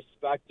fan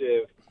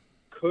perspective,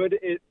 could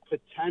it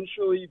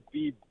potentially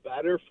be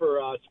better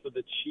for us for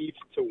the Chiefs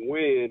to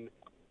win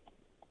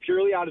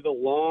purely out of the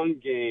long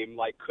game?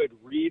 Like, could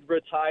Reed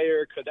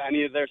retire? Could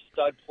any of their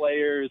stud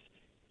players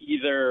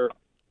either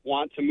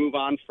want to move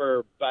on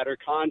for better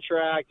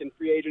contract and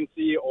free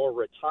agency or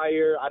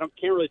retire?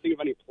 Can't really think of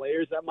any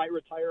players that might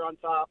retire on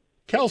top.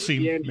 Kelsey,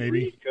 maybe.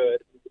 Reed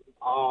could.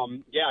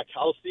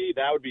 Kelsey,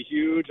 that would be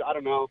huge. I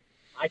don't know.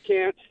 I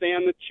can't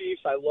stand the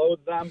Chiefs. I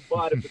loathe them,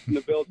 but if it's in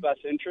the Bills'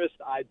 best interest,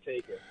 I'd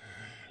take it.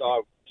 So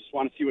I just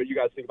want to see what you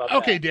guys think about that.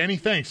 Okay, Danny,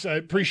 thanks. I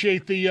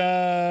appreciate the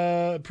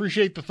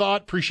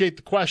thought, appreciate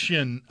the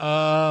question.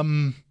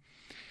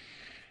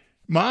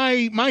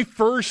 My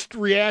first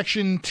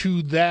reaction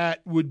to that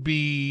would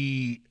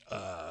be,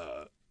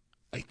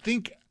 I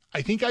think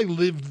I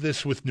lived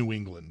this with New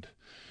England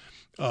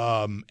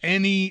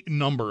any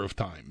number of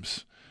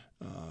times.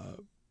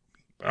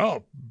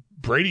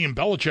 Brady and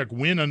Belichick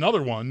win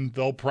another one,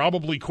 they'll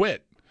probably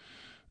quit.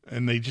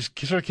 And they just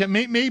sort of kept,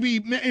 maybe,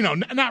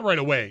 not right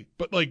away,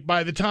 but like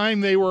by the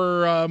time they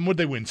were, would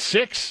they win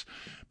 6?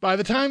 By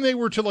the time they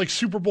were to like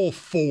Super Bowl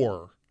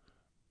 4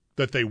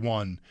 that they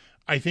won,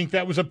 I think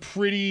that was a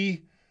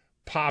pretty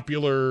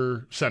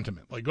popular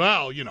sentiment. Like,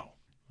 well,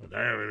 look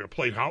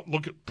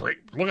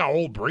how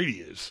old Brady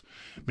is.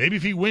 Maybe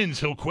if he wins,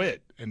 he'll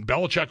quit, and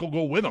Belichick will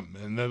go with him,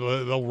 and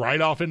they'll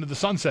ride off into the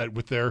sunset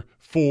with their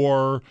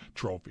 4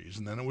 trophies,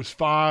 and then it was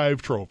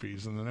 5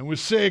 trophies, and then it was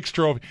 6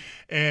 trophies,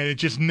 and it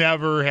just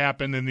never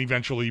happened. And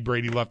eventually,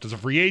 Brady left as a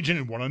free agent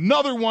and won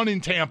another one in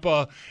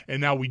Tampa,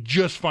 and now we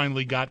just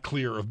finally got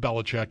clear of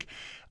Belichick.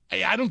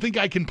 I don't think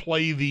I can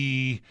play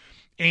the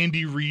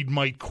Andy Reid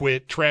might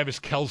quit, Travis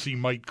Kelce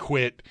might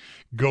quit,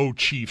 go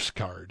Chiefs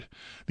card.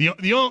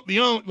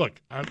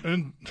 Look,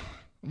 I'm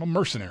a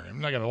mercenary.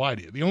 I'm not going to lie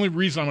to you. The only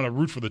reason I'm going to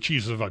root for the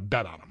Chiefs is if I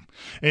bet on them.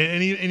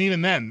 And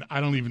even then,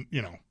 I don't even,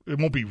 it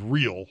won't be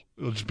real.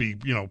 It'll just be,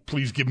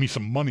 please give me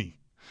some money.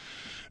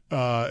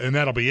 And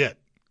that'll be it.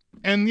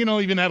 And,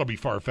 even that'll be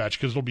far-fetched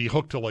because it'll be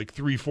hooked to like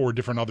 3-4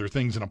 different other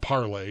things in a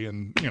parlay.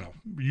 And,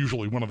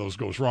 usually one of those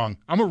goes wrong.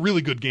 I'm a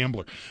really good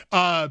gambler.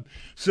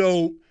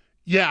 So,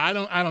 yeah, I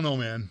don't know,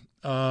 man.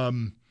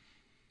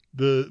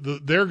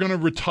 They're going to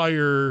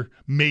retire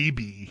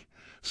maybe.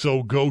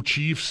 So go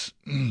Chiefs.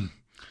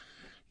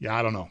 Yeah,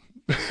 I don't know.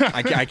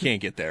 I can't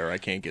get there.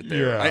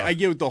 Yeah. I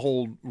get the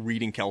whole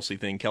reading Kelsey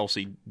thing.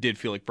 Kelsey did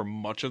feel like for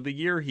much of the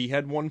year he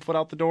had one foot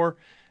out the door,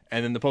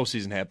 and then the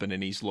postseason happened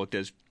and he's looked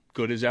as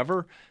good as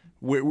ever.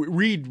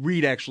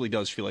 Reed actually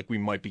does feel like we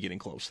might be getting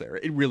close there.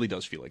 It really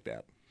does feel like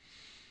that.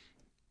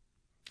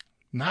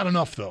 Not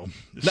enough, though.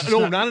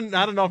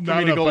 Not enough for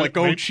me to go like,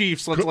 go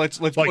Chiefs. Let's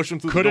push them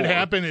through the door. Could it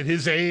happen at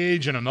his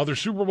age and another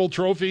Super Bowl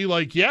trophy?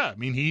 Like, yeah. I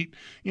mean,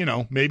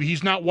 maybe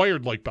he's not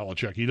wired like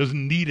Belichick. He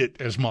doesn't need it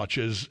as much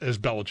as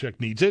Belichick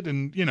needs it.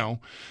 And,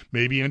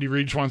 maybe Andy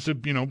Reid just wants to,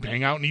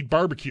 hang out and eat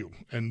barbecue.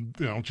 And,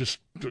 just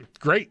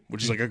great.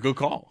 Which is like a good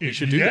call. You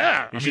should do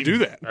that. You should do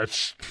that.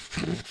 That's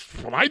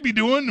what I'd be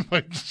doing.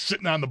 Like,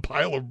 sitting on the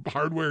pile of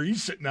hardware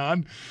he's sitting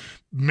on.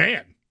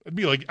 Man, I'd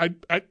be like,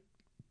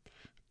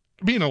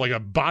 being like a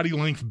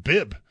body-length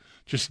bib,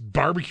 just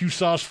barbecue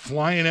sauce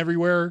flying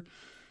everywhere.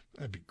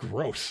 That'd be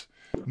gross.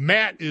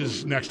 Matt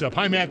is next up.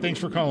 Hi, Matt. Thanks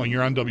for calling.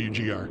 You're on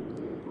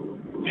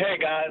WGR. Hey,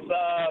 guys.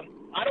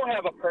 I don't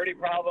have a Purdy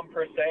problem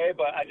per se,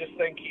 but I just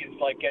think he's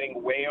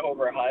getting way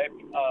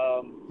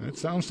overhyped. That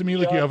sounds to me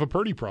like you have a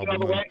Purdy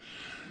problem.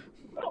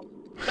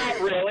 Not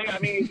really. I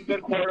mean, he's a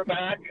good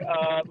quarterback,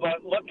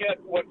 but look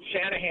at what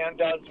Shanahan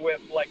does with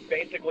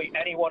basically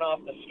anyone off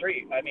the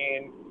street. I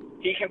mean,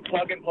 he can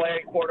plug and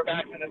play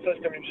quarterbacks in the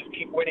system and just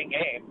keep winning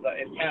games.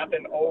 It's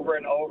happened over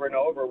and over and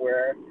over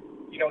where,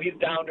 he's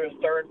down to his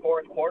third,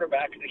 fourth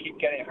quarterback because they keep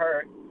getting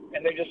hurt,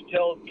 and they just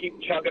still keep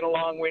chugging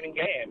along winning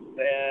games.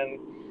 And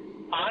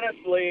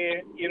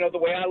honestly, the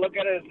way I look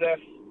at it is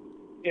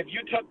if you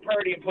took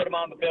Purdy and put him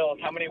on the Bills,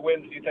 how many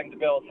wins do you think the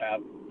Bills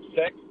have?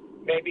 6,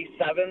 maybe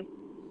 7?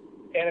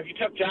 And if you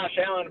took Josh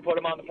Allen and put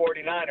him on the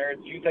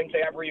 49ers, do you think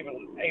they ever even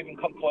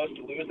come close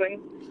to losing?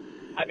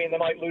 I mean,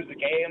 they might lose a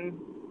game.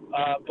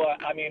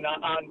 But, I mean,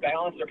 on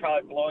balance, they're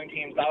probably blowing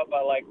teams out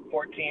by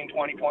 14,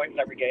 20 points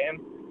every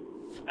game.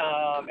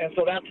 And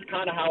so that's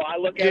kind of how I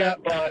look at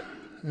it. But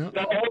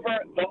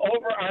the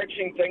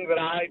overarching thing that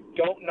I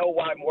don't know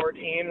why more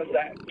teams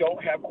that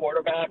don't have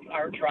quarterbacks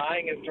aren't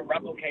trying is to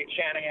replicate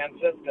Shanahan's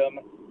system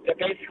that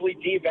basically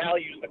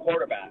devalues the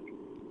quarterback.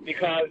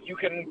 Because you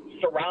can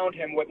surround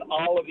him with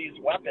all of these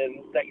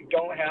weapons that you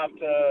don't have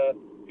to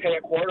pay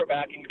a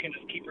quarterback, and you can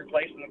just keep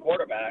replacing the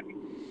quarterback.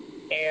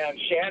 And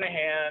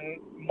Shanahan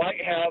might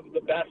have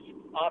the best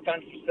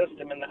offensive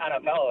system in the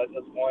NFL at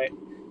this point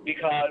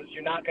because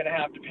you're not going to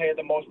have to pay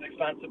the most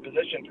expensive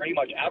position pretty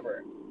much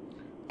ever.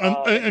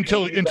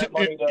 Until he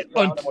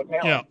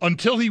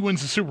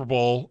wins the Super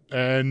Bowl,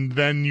 and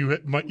then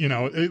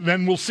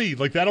then we'll see.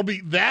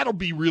 That'll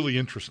be really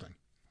interesting.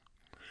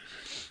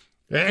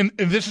 And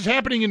this is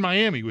happening in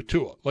Miami with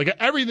Tua.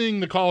 Everything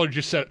the caller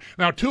just said.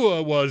 Now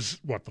Tua was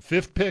the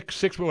 5th pick,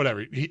 6th,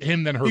 whatever.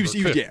 Him then Herbert,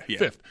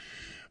 fifth.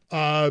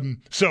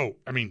 So,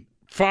 I mean,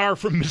 far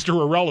from Mr.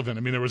 Irrelevant.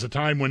 I mean, there was a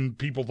time when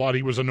people thought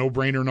he was a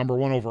no-brainer number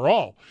 1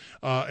 overall,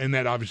 and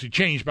that obviously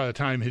changed by the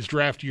time his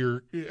draft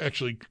year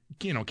actually,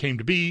 came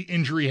to be.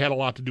 Injury had a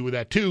lot to do with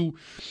that too,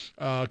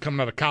 coming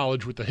out of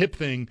college with the hip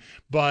thing.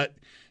 But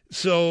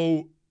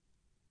so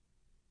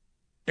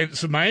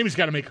Miami's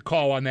got to make a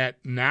call on that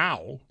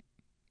now.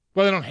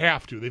 Well, they don't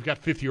have to. They've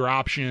got 5th-year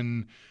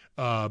option,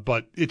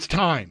 but it's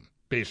time.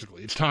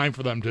 Basically, it's time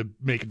for them to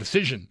make a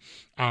decision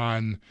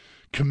on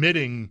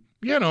committing,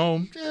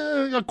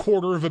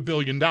 $250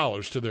 million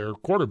to their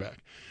quarterback,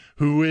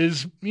 who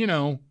is,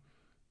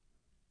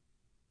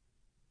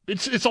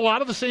 it's a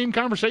lot of the same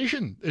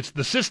conversation. It's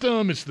the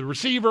system, it's the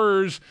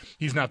receivers.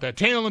 He's not that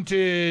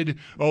talented.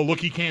 Oh, look,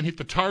 he can't hit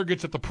the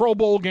targets at the Pro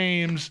Bowl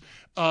games.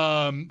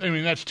 I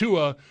mean, that's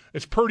Tua.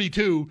 It's Purdy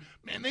too.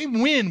 Man, they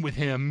win with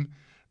him,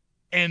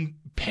 and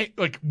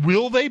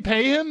will they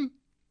pay him?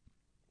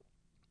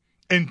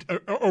 And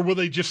or will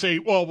they just say,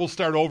 well, we'll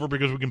start over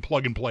because we can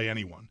plug and play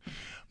anyone? I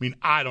mean,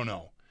 I don't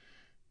know.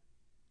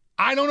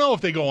 I don't know if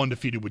they go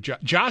undefeated with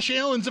Josh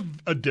Allen's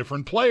a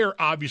different player.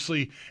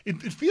 Obviously, it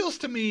feels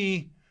to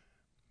me.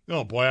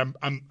 Oh boy,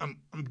 I'm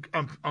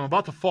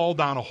about to fall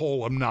down a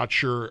hole. I'm not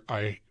sure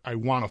I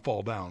want to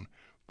fall down,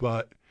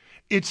 but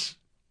it's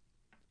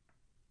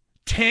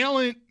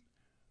talent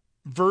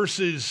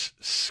versus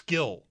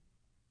skill.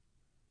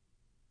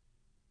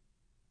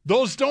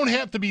 Those don't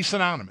have to be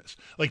synonymous.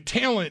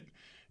 Talent.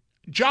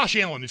 Josh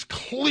Allen is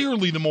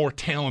clearly the more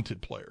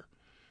talented player.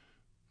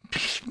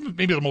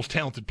 Maybe the most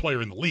talented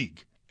player in the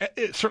league.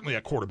 Certainly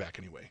at quarterback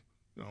anyway.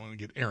 I don't want to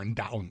get Aaron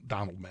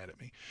Donald mad at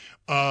me.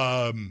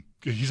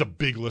 He's a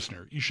big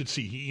listener. You should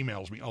see. He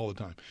emails me all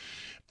the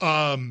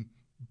time.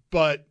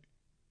 But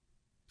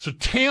so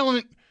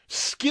talent,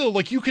 skill,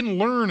 you can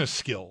learn a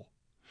skill.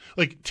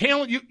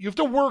 Talent, you have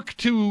to work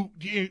to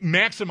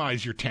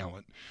maximize your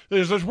talent.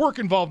 There's work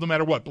involved no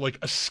matter what. But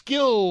a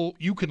skill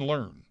you can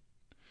learn.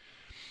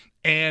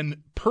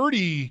 And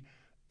Purdy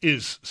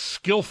is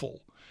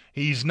skillful.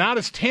 He's not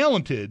as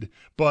talented,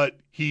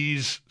 but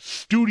he's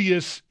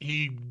studious.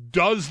 He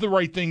does the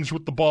right things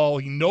with the ball.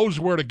 He knows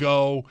where to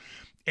go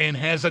and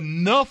has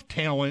enough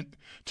talent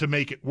to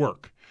make it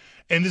work.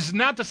 And this is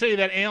not to say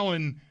that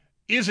Allen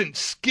isn't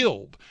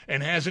skilled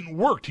and hasn't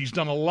worked. He's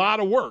done a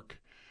lot of work,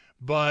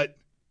 but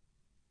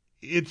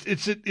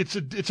it's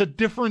a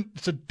different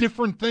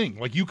thing.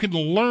 You can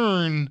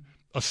learn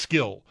a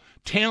skill.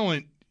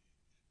 Talent,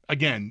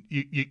 again,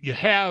 you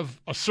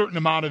have a certain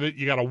amount of it.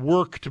 You got to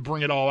work to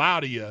bring it all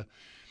out of you.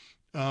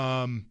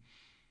 I don't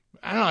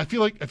know. I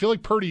feel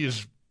like Purdy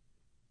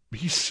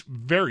he's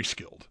very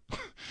skilled.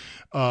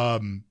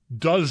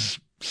 does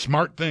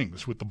smart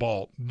things with the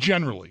ball,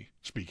 generally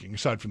speaking,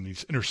 aside from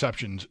these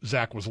interceptions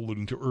Zach was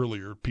alluding to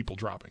earlier, people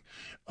dropping.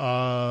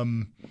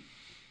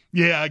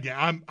 Yeah,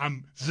 again,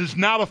 this is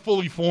not a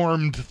fully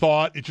formed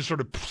thought. It just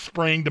sort of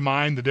sprang to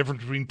mind, the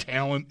difference between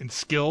talent and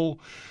skill,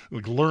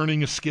 like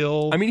learning a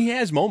skill. I mean, he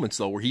has moments,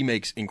 though, where he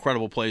makes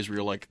incredible plays where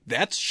you're like,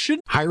 that should...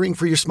 Hiring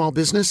for your small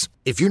business?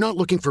 If you're not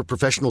looking for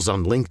professionals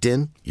on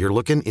LinkedIn, you're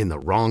looking in the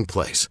wrong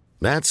place.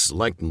 That's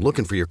like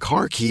looking for your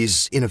car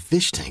keys in a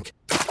fish tank.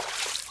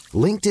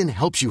 LinkedIn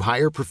helps you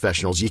hire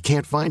professionals you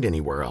can't find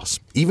anywhere else,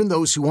 even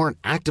those who aren't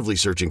actively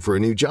searching for a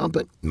new job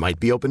but might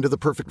be open to the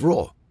perfect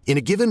role. In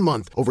a given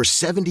month, over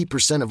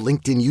 70% of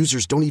LinkedIn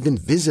users don't even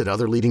visit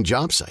other leading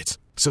job sites.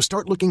 So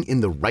start looking in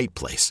the right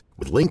place.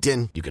 With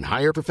LinkedIn, you can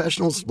hire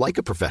professionals like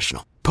a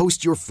professional.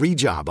 Post your free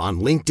job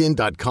on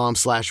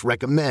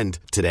linkedin.com/recommend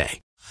today.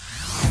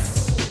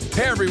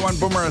 Hey everyone,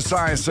 Boomer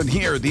Esiason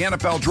here. The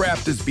NFL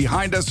Draft is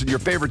behind us and your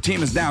favorite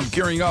team is now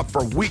gearing up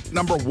for week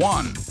number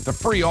 1. The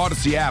free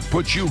Odyssey app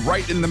puts you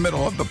right in the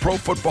middle of the pro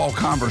football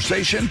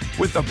conversation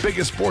with the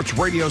biggest sports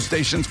radio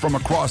stations from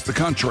across the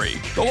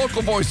country. The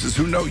local voices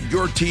who know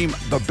your team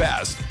the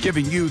best,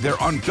 giving you their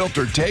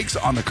unfiltered takes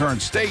on the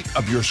current state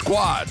of your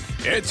squad.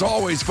 It's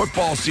always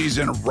football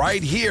season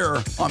right here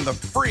on the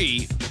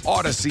free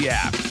Odyssey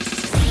app.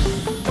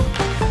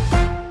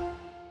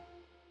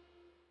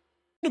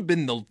 Have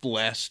been the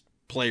last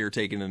player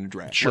taken in the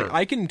draft. Sure. Like,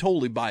 I can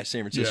totally buy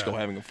San Francisco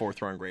having a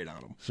 4th round grade on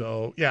him.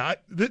 So yeah,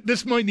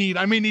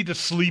 I may need to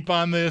sleep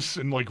on this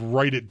and like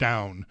write it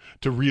down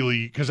to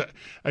really, because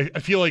I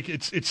feel like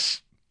it's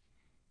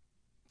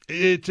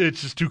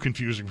just too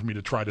confusing for me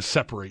to try to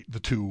separate the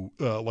two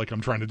like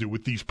I'm trying to do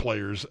with these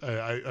players.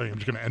 I'm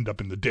just going to end up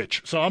in the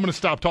ditch. So I'm going to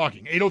stop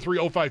talking.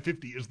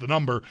 803-0550 is the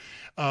number.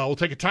 We'll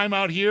take a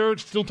timeout here.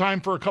 It's still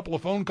time for a couple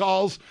of phone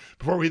calls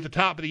before we hit the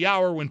top of the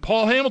hour when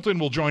Paul Hamilton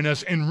will join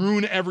us and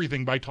ruin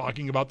everything by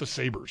talking about the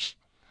Sabres.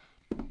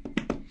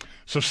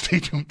 So stay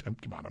tuned.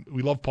 Come on.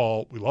 We love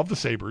Paul. We love the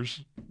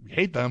Sabres. We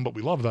hate them, but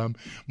we love them.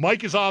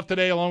 Mike is off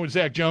today along with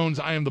Zach Jones.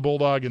 I am the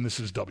Bulldog, and this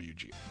is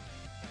WG.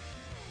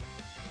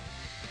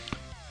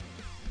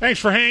 Thanks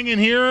for hanging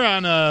here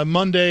on a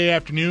Monday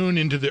afternoon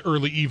into the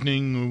early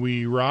evening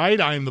we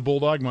ride. I am the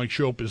Bulldog. Mike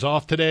Shope is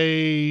off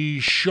today.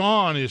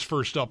 Sean is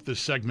first up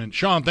this segment.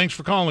 Sean, thanks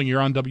for calling. You're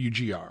on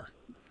WGR.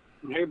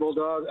 Hey,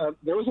 Bulldog.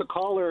 There was a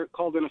caller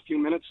called in a few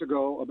minutes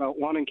ago about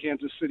wanting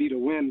Kansas City to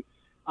win.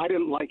 I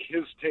didn't like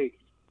his take,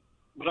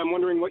 but I'm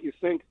wondering what you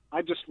think.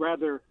 I'd just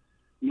rather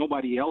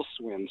nobody else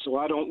win. So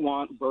I don't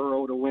want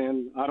Burrow to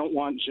win. I don't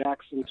want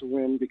Jackson to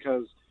win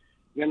because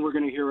then we're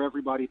going to hear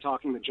everybody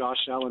talking that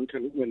Josh Allen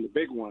can win the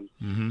big one.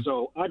 Mm-hmm.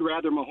 So I'd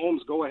rather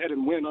Mahomes go ahead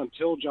and win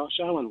until Josh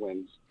Allen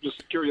wins.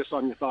 Just curious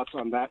on your thoughts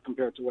on that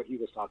compared to what he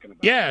was talking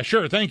about. Yeah,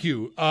 sure. Thank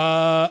you.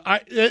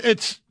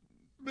 It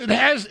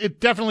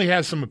definitely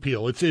has some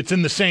appeal. It's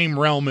in the same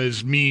realm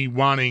as me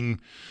wanting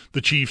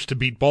the Chiefs to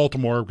beat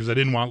Baltimore because I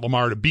didn't want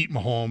Lamar to beat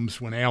Mahomes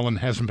when Allen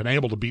hasn't been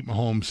able to beat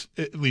Mahomes,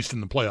 at least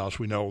in the playoffs.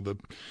 We know the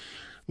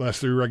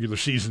last 3 regular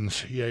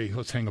seasons. Yay,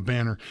 let's hang a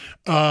banner.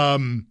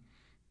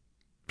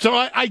 So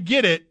I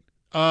get it.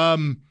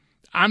 I'm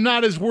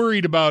not as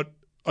worried about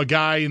a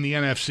guy in the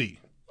NFC,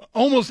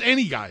 almost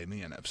any guy in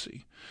the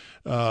NFC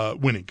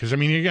winning. Because, I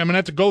mean, I'm going to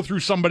have to go through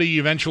somebody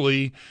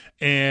eventually.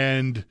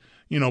 And,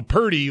 you know,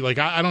 Purdy, like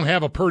I don't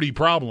have a Purdy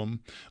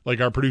problem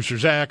like our producer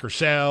Zach or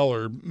Sal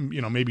or,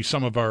 you know, maybe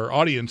some of our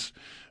audience.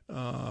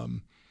 And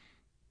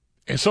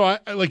so I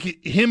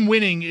like him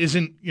winning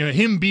isn't, you know,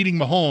 him beating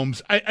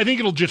Mahomes. I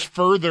think it'll just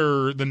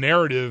further the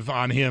narrative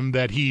on him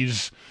that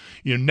he's,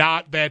 you know,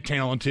 not that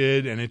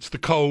talented, and it's the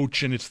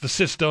coach, and it's the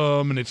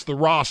system, and it's the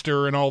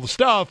roster, and all the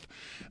stuff.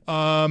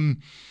 So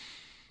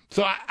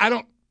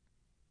I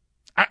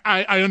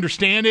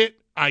understand it.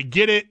 I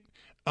get it.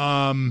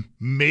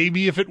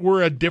 Maybe if it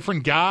were a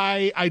different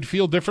guy, I'd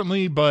feel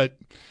differently, but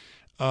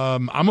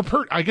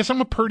I guess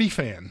I'm a Purdy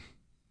fan.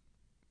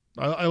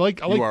 You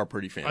are a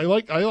Purdy fan. I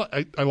like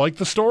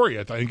the story.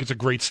 I think it's a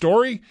great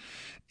story,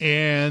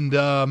 and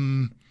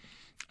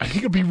I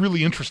think it'll be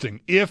really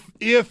interesting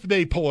if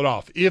they pull it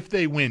off, if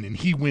they win and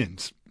he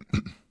wins.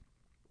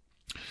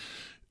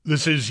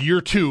 This is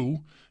year 2.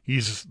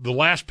 He's the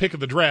last pick of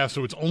the draft,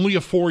 so it's only a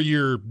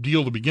 4-year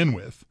deal to begin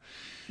with.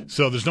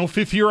 So there's no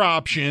 5th-year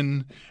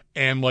option.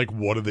 And like,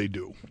 what do they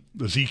do?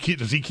 Does he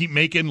keep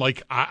making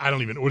like I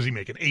don't even, what is he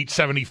making,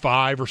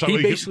 $875 or something?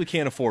 He basically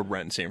can't afford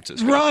rent in San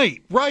Francisco.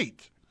 Right.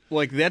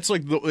 Like that's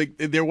like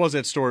there was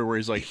that story where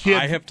he's like, he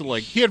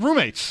had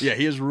roommates. Yeah,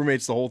 he has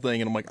roommates the whole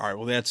thing, and I'm like, all right,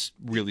 well that's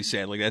really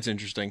sad. Like that's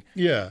interesting.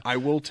 Yeah. I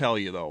will tell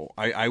you though,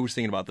 I was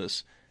thinking about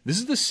this. This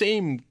is the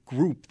same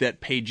group that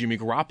paid Jimmy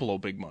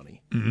Garoppolo big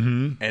money,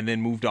 and then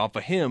moved off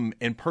of him.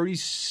 And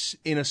Purdy's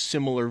in a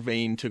similar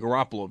vein to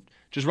Garoppolo.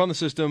 Just run the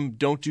system.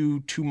 Don't do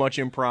too much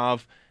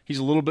improv. He's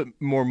a little bit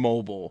more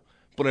mobile,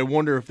 but I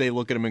wonder if they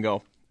look at him and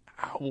go,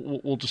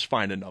 we'll just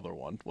find another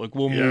one. Like,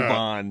 we'll move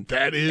on.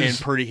 And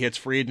Purdy hits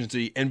free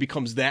agency and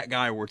becomes that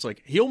guy where it's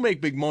like, he'll make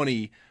big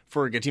money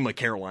for a team like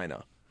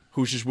Carolina,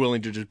 who's just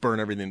willing to just burn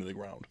everything to the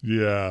ground.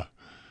 Yeah.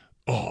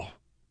 Oh.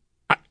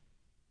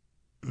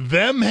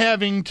 them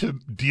having to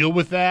deal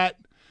with that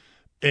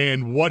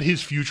and what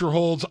his future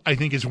holds, I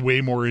think is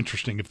way more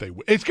interesting if they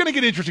win. It's going to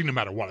get interesting no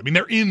matter what. I mean,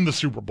 they're in the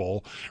Super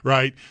Bowl,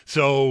 right?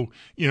 So,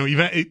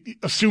 even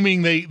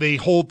assuming they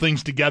hold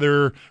things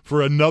together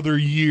for another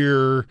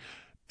year,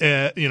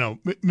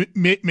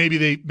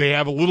 maybe they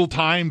have a little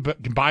time,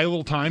 but can buy a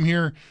little time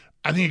here.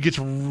 I think it gets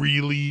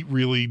really,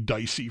 really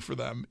dicey for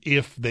them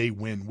if they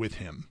win with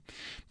him,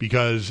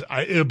 because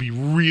it'll be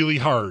really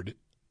hard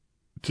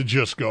to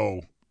just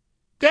go,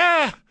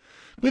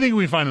 we think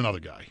we can find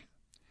another guy.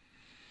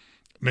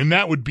 I mean,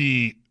 that would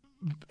be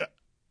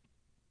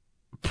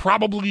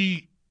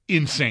probably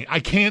insane. I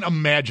can't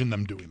imagine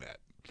them doing that.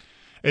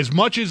 As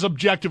much as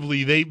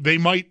objectively they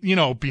might,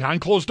 behind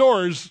closed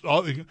doors,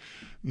 I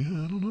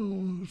don't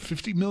know,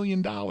 $50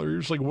 million.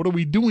 Like, what are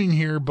we doing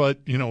here? But,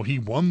 he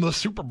won the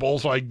Super Bowl,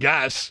 so I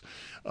guess.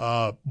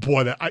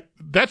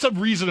 That's a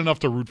reason enough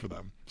to root for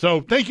them.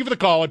 So thank you for the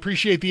call. I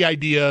appreciate the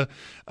idea.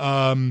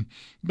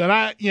 But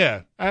I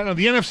don't know.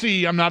 The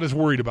NFC, I'm not as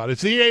worried about.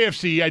 It's the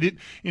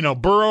AFC.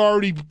 Burrow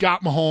already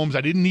got Mahomes.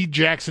 I didn't need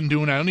Jackson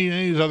doing it. I don't need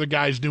any of these other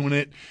guys doing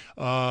it.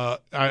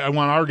 I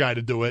want our guy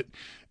to do it.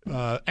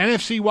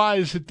 NFC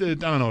wise, I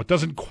don't know. It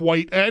doesn't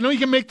quite. I know you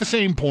can make the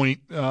same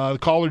point. The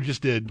caller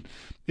just did.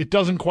 It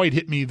doesn't quite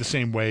hit me the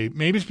same way.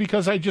 Maybe it's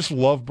because I just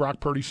love Brock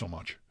Purdy so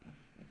much.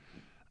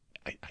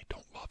 I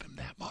don't love him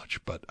that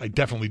much, but I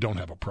definitely don't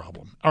have a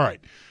problem. All right.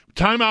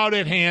 Timeout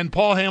at hand.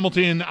 Paul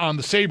Hamilton on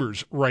the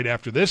Sabres right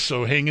after this,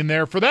 so hang in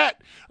there for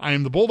that. I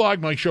am the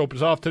Bulldog. Mike Shope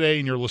is off today,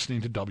 and you're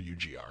listening to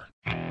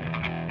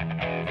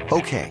WGR.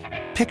 Okay,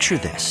 picture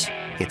this.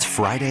 It's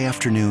Friday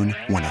afternoon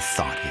when a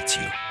thought hits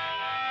you.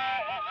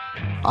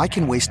 I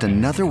can waste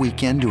another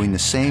weekend doing the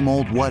same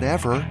old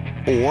whatever,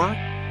 or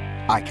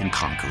I can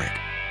conquer it.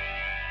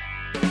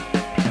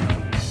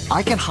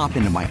 I can hop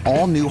into my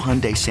all-new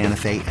Hyundai Santa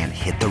Fe and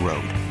hit the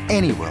road.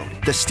 Any road.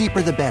 The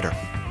steeper, the better.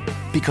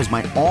 Because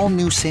my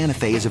all-new Santa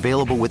Fe is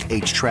available with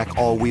H-Track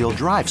all-wheel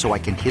drive, so I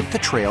can hit the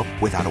trail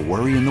without a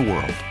worry in the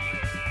world.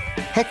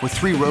 Heck, with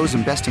 3 rows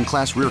and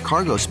best-in-class rear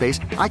cargo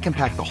space, I can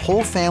pack the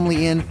whole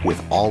family in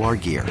with all our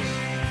gear.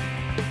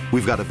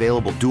 We've got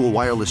available dual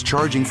wireless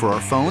charging for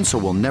our phones, so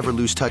we'll never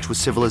lose touch with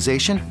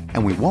civilization,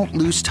 and we won't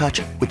lose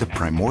touch with the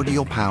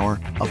primordial power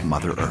of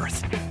Mother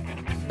Earth.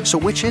 So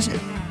which is it?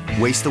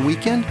 Waste the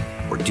weekend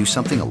or do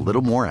something a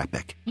little more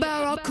epic?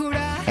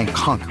 And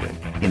conquer it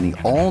in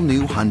the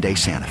all-new Hyundai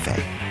Santa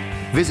Fe.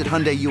 Visit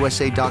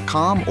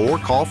HyundaiUSA.com or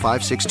call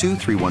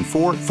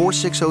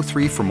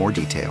 562-314-4603 for more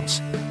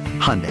details.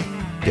 Hyundai,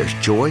 there's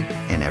joy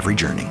in every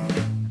journey.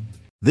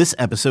 This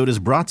episode is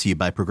brought to you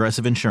by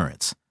Progressive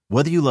Insurance.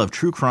 Whether you love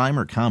true crime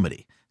or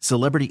comedy,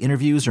 celebrity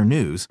interviews or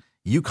news,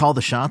 you call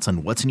the shots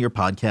on what's in your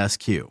podcast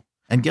queue.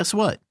 And guess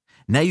what?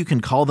 Now you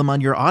can call them on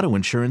your auto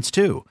insurance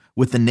too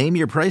with the Name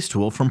Your Price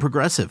tool from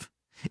Progressive.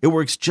 It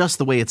works just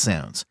the way it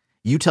sounds.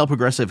 You tell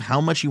Progressive how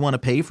much you want to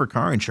pay for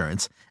car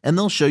insurance, and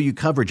they'll show you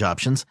coverage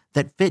options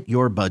that fit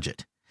your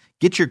budget.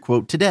 Get your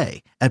quote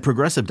today at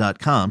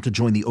Progressive.com to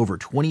join the over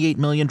 28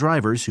 million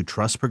drivers who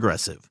trust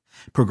Progressive.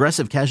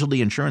 Progressive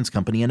Casualty Insurance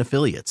Company and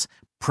Affiliates.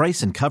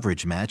 Price and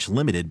coverage match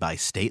limited by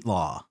state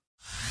law.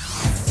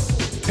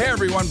 Hey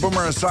everyone,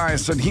 Boomer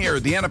Esiason here.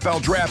 The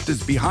NFL Draft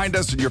is behind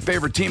us and your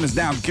favorite team is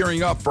now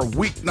gearing up for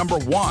week number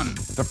 1.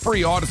 The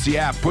free Odyssey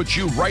app puts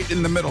you right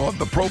in the middle of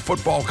the pro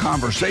football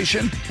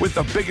conversation with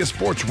the biggest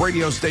sports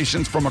radio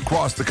stations from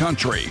across the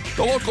country.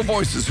 The local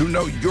voices who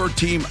know your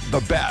team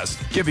the best,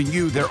 giving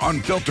you their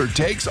unfiltered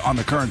takes on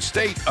the current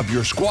state of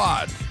your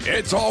squad.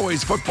 It's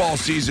always football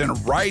season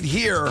right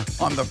here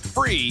on the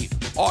free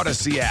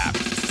Odyssey app.